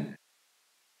Aramac, and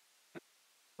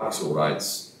black soil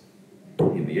roads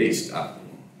in the east. I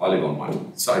live on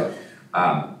one. So,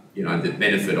 you know, the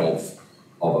benefit of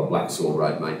a black soil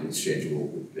road maintenance schedule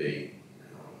would be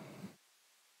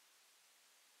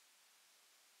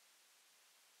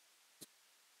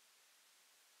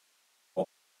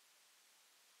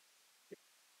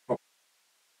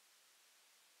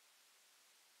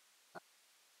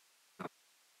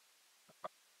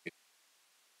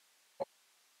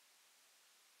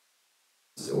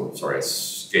a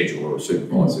schedule or a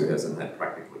supervisor who hasn't had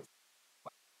practically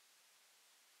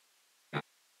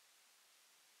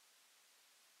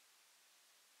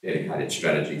dedicated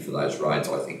strategy for those roads,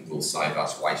 I think will save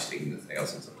us wasting the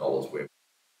thousands of dollars we're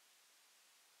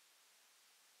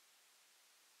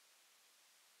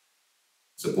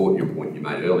support your point you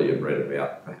made earlier, Brett,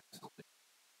 about perhaps not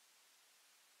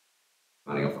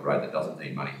money off a road that doesn't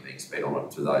need money being spent on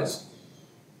it, to those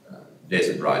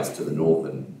desert roads to the north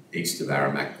and east of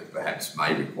Aramac that perhaps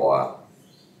may require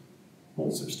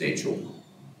more substantial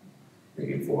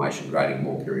information grading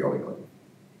more periodically.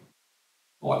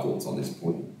 My thoughts on this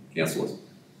point, councillors?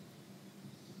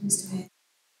 Mr. Mayor.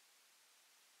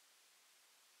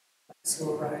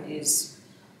 Soil road is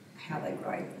how they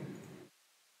grade them.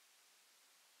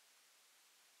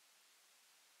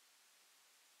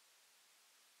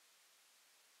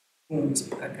 Forms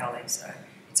per gully, so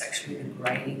it's actually the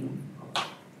grading of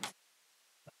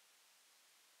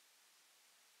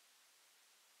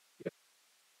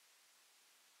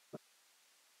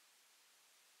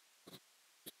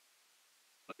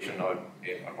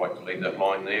I'd like to leave that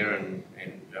line there, and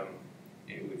yeah,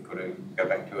 we've got to go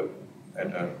back to it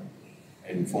and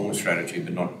inform a strategy,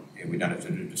 but not. Yeah, we don't have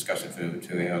to discuss it for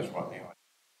 2 hours right now.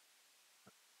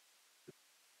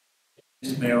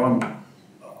 Mr. Mayor,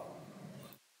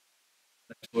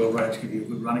 soil roads give you a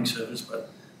good running service, but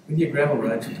with your gravel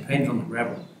roads, it depends on the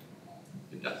gravel.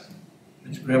 It does.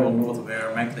 It's gravel north of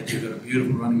Aramac that you've got a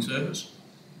beautiful running service.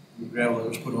 The gravel that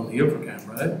was put on the Ilfracombe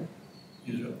Road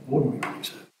is an ordinary running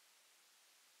service.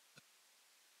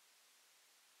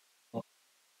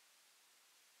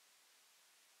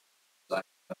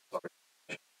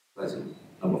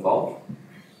 Number 5.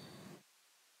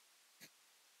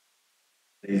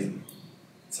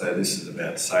 So this is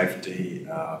about safety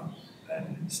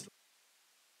and installation.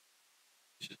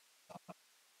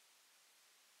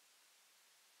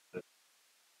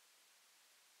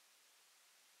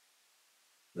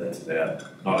 That's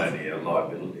about not only a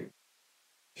liability.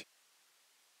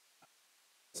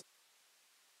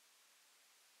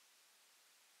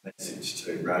 Message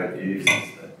to road users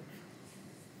that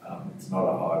it's not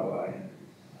a highway.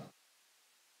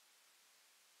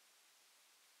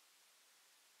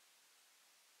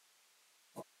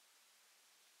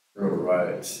 Rural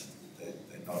roads,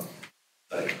 they're not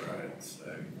state roads, so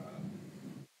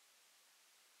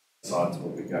signs will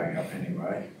be going up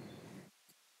anyway.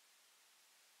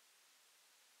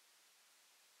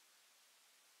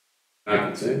 No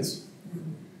concerns?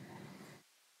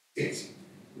 Yes.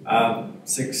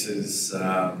 6 is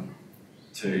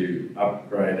to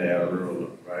upgrade our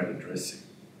rural road addressing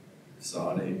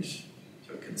signage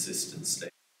to a consistent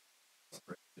standard.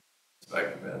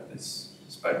 Spoken about this.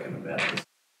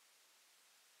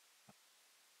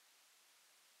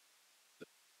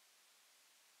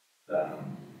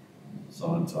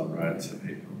 Signs on roads so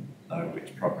people know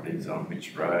which property is on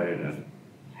which road, and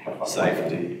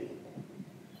safety.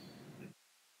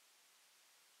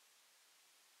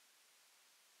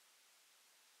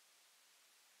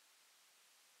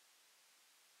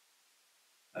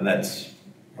 And that's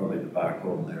probably the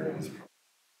Barkhorn areas.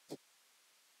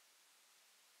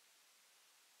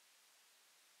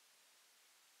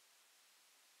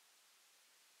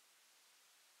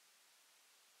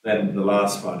 Then the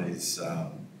last one is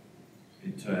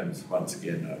in terms, once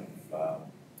again, of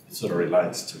it sort of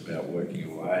relates to about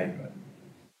working away, but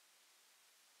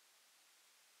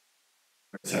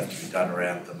it's have to be done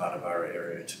around the Muttaburra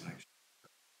area to make sure.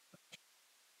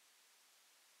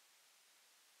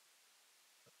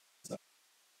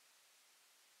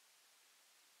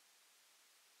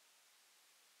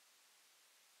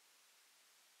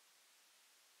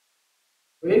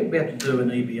 We're about to do an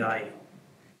EBA,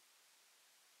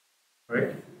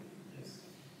 correct? Yes.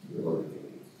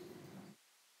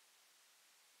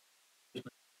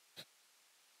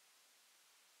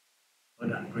 I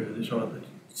don't agree with this either.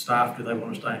 Staff, do they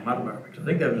want to stay in Muttaburra? Because I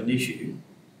think that was an issue,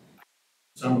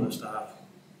 some of the staff,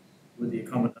 with the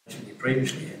accommodation we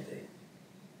previously had there.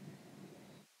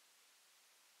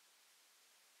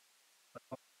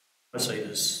 I see it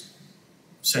as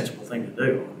a sensible thing to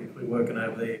do. If we're working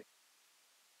over there,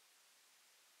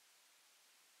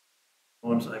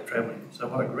 I'm safe travelling, so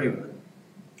I agree with it.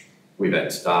 We've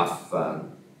had staff,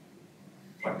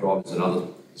 truck drivers and other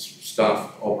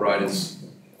staff operators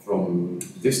from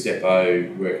this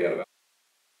depot work out of,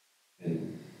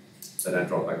 and they don't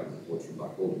drive back and forth from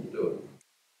Buckhorn to do it.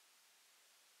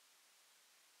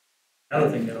 The other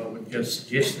thing that I would just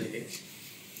suggest there,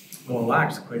 well, I'll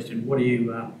ask the question, what are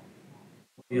your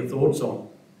thoughts on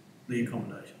the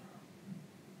accommodation?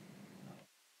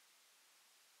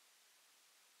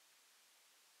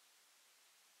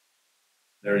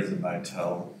 There is a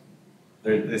motel.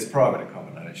 There's private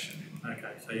accommodation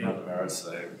Okay, so in you Hunter,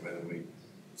 so whether we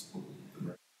just book the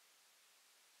room.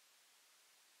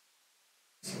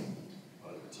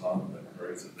 By the time the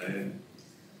crews are there,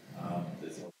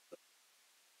 there's also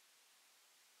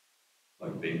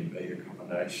like B&B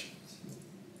accommodations.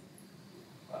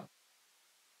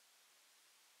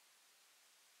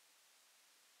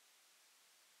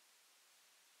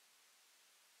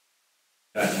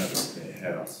 Don't have a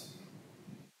spare house.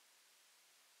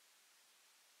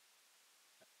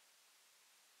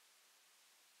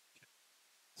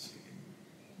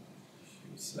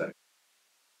 So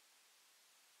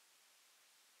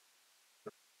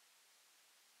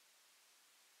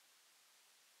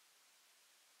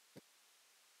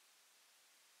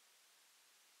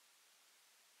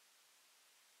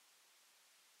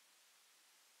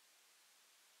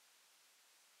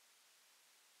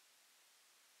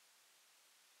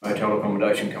Hotel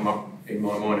accommodation come up in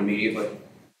my mind immediately.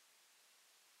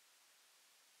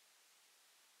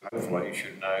 Hopefully you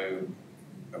should know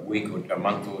a week or a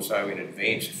month or so in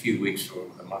advance, a few weeks or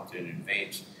a month in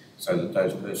advance, so that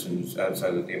those persons, so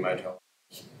that their motel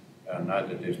know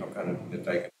that there's not going to, that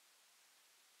they can.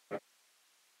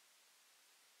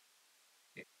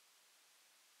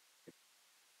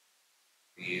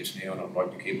 Years now, and I'd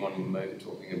like to keep on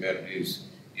talking about it is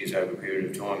over a period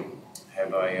of time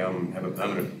have a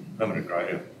permanent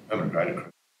grader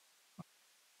crew.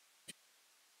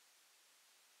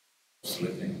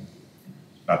 Absolutely.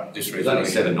 But this There's only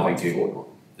 7 nights a fortnight.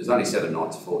 There's only 7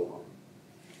 nights a fortnight.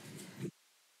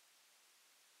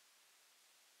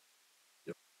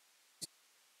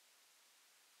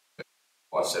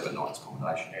 By 7 nights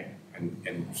accommodation. Yeah.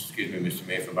 And excuse me, Mr.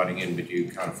 Mayor, for butting in, but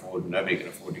you can't afford, nobody can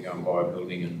afford to go and buy a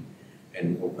building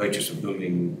or purchase a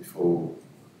building for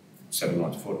 7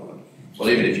 nights a fortnight. Well,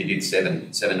 even if you did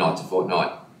 7 nights a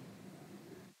fortnight,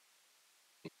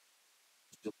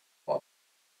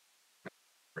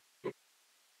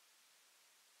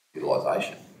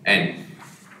 utilisation. And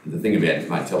the thing about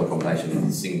motel accommodation is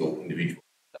a single individual.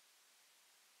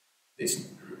 It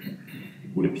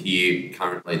would appear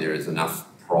currently there is enough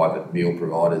private meal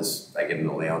providers, they get an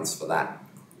allowance for that.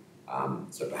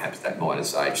 So perhaps that might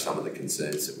assuage some of the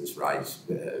concerns that was raised.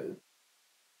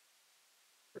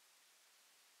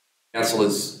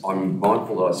 Councillors, I'm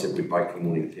mindful that I said we'd break for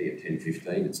morning tea at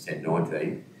 10:15, it's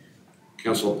 10:19.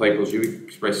 Councillor Peoples, you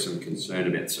expressed some concern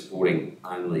about supporting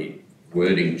only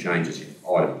wording changes in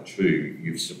item 2.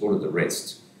 You've supported the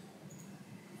rest.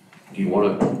 Do you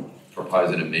want to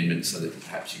propose an amendment so that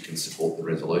perhaps you can support the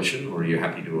resolution, or are you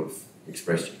happy to have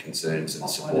expressed your concerns and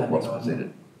support what's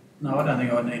presented? No, I don't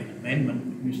think I need an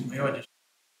amendment, Mr. Mayor. I just,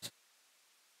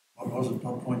 what was it,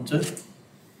 point 2?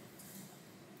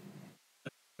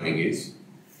 I think is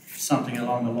Something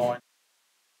along the line.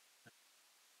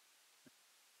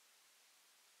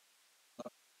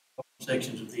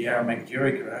 Sections of the Aramac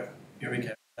Jericho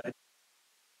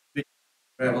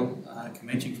travel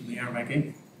commencing from the Aramac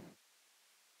end.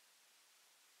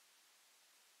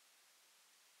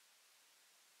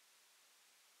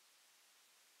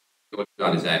 what you've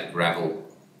done is add gravel.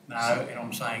 No, and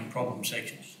I'm saying problem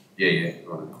sections, Yeah,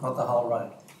 right. not the whole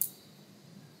road.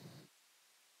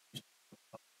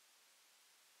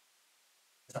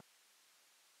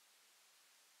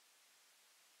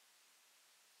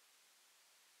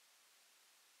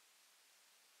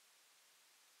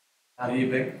 How do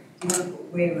you pick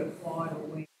Where required or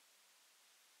where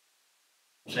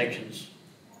sections?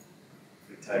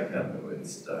 we take out the word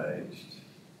staged.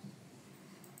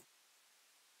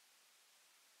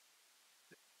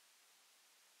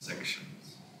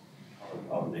 Sections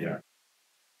of the area.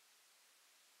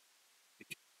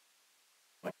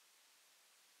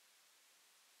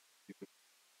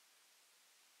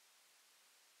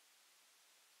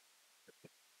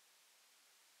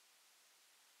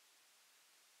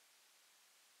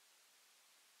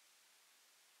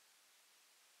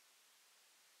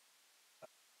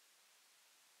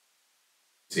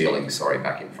 Ceiling, sorry,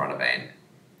 back in front of Anne.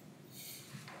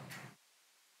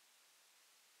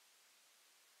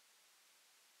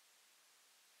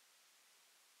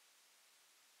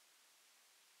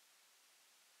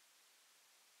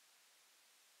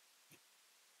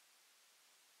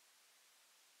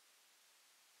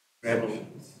 gravel.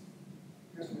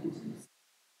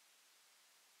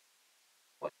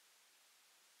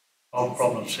 Of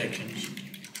problem sections.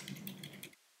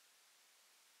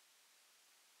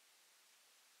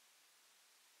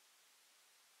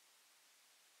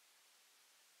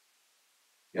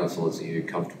 Councillors, are you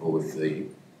comfortable with the?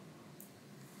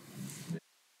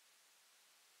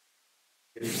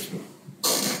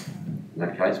 In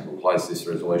that case, we'll close this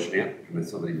resolution out. Can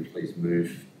somebody please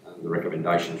move the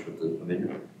recommendations with the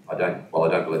amendment? I don't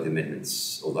believe the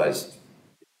amendments, all those,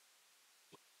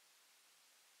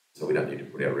 so we don't need to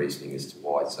put our reasoning as to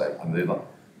why. So a mover.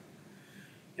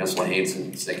 Councillor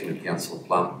Hanson, seconded Councillor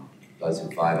Plum. Those in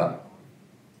favour?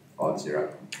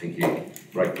 5-0. Thank you.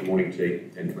 Break the morning tea,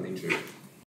 10:22.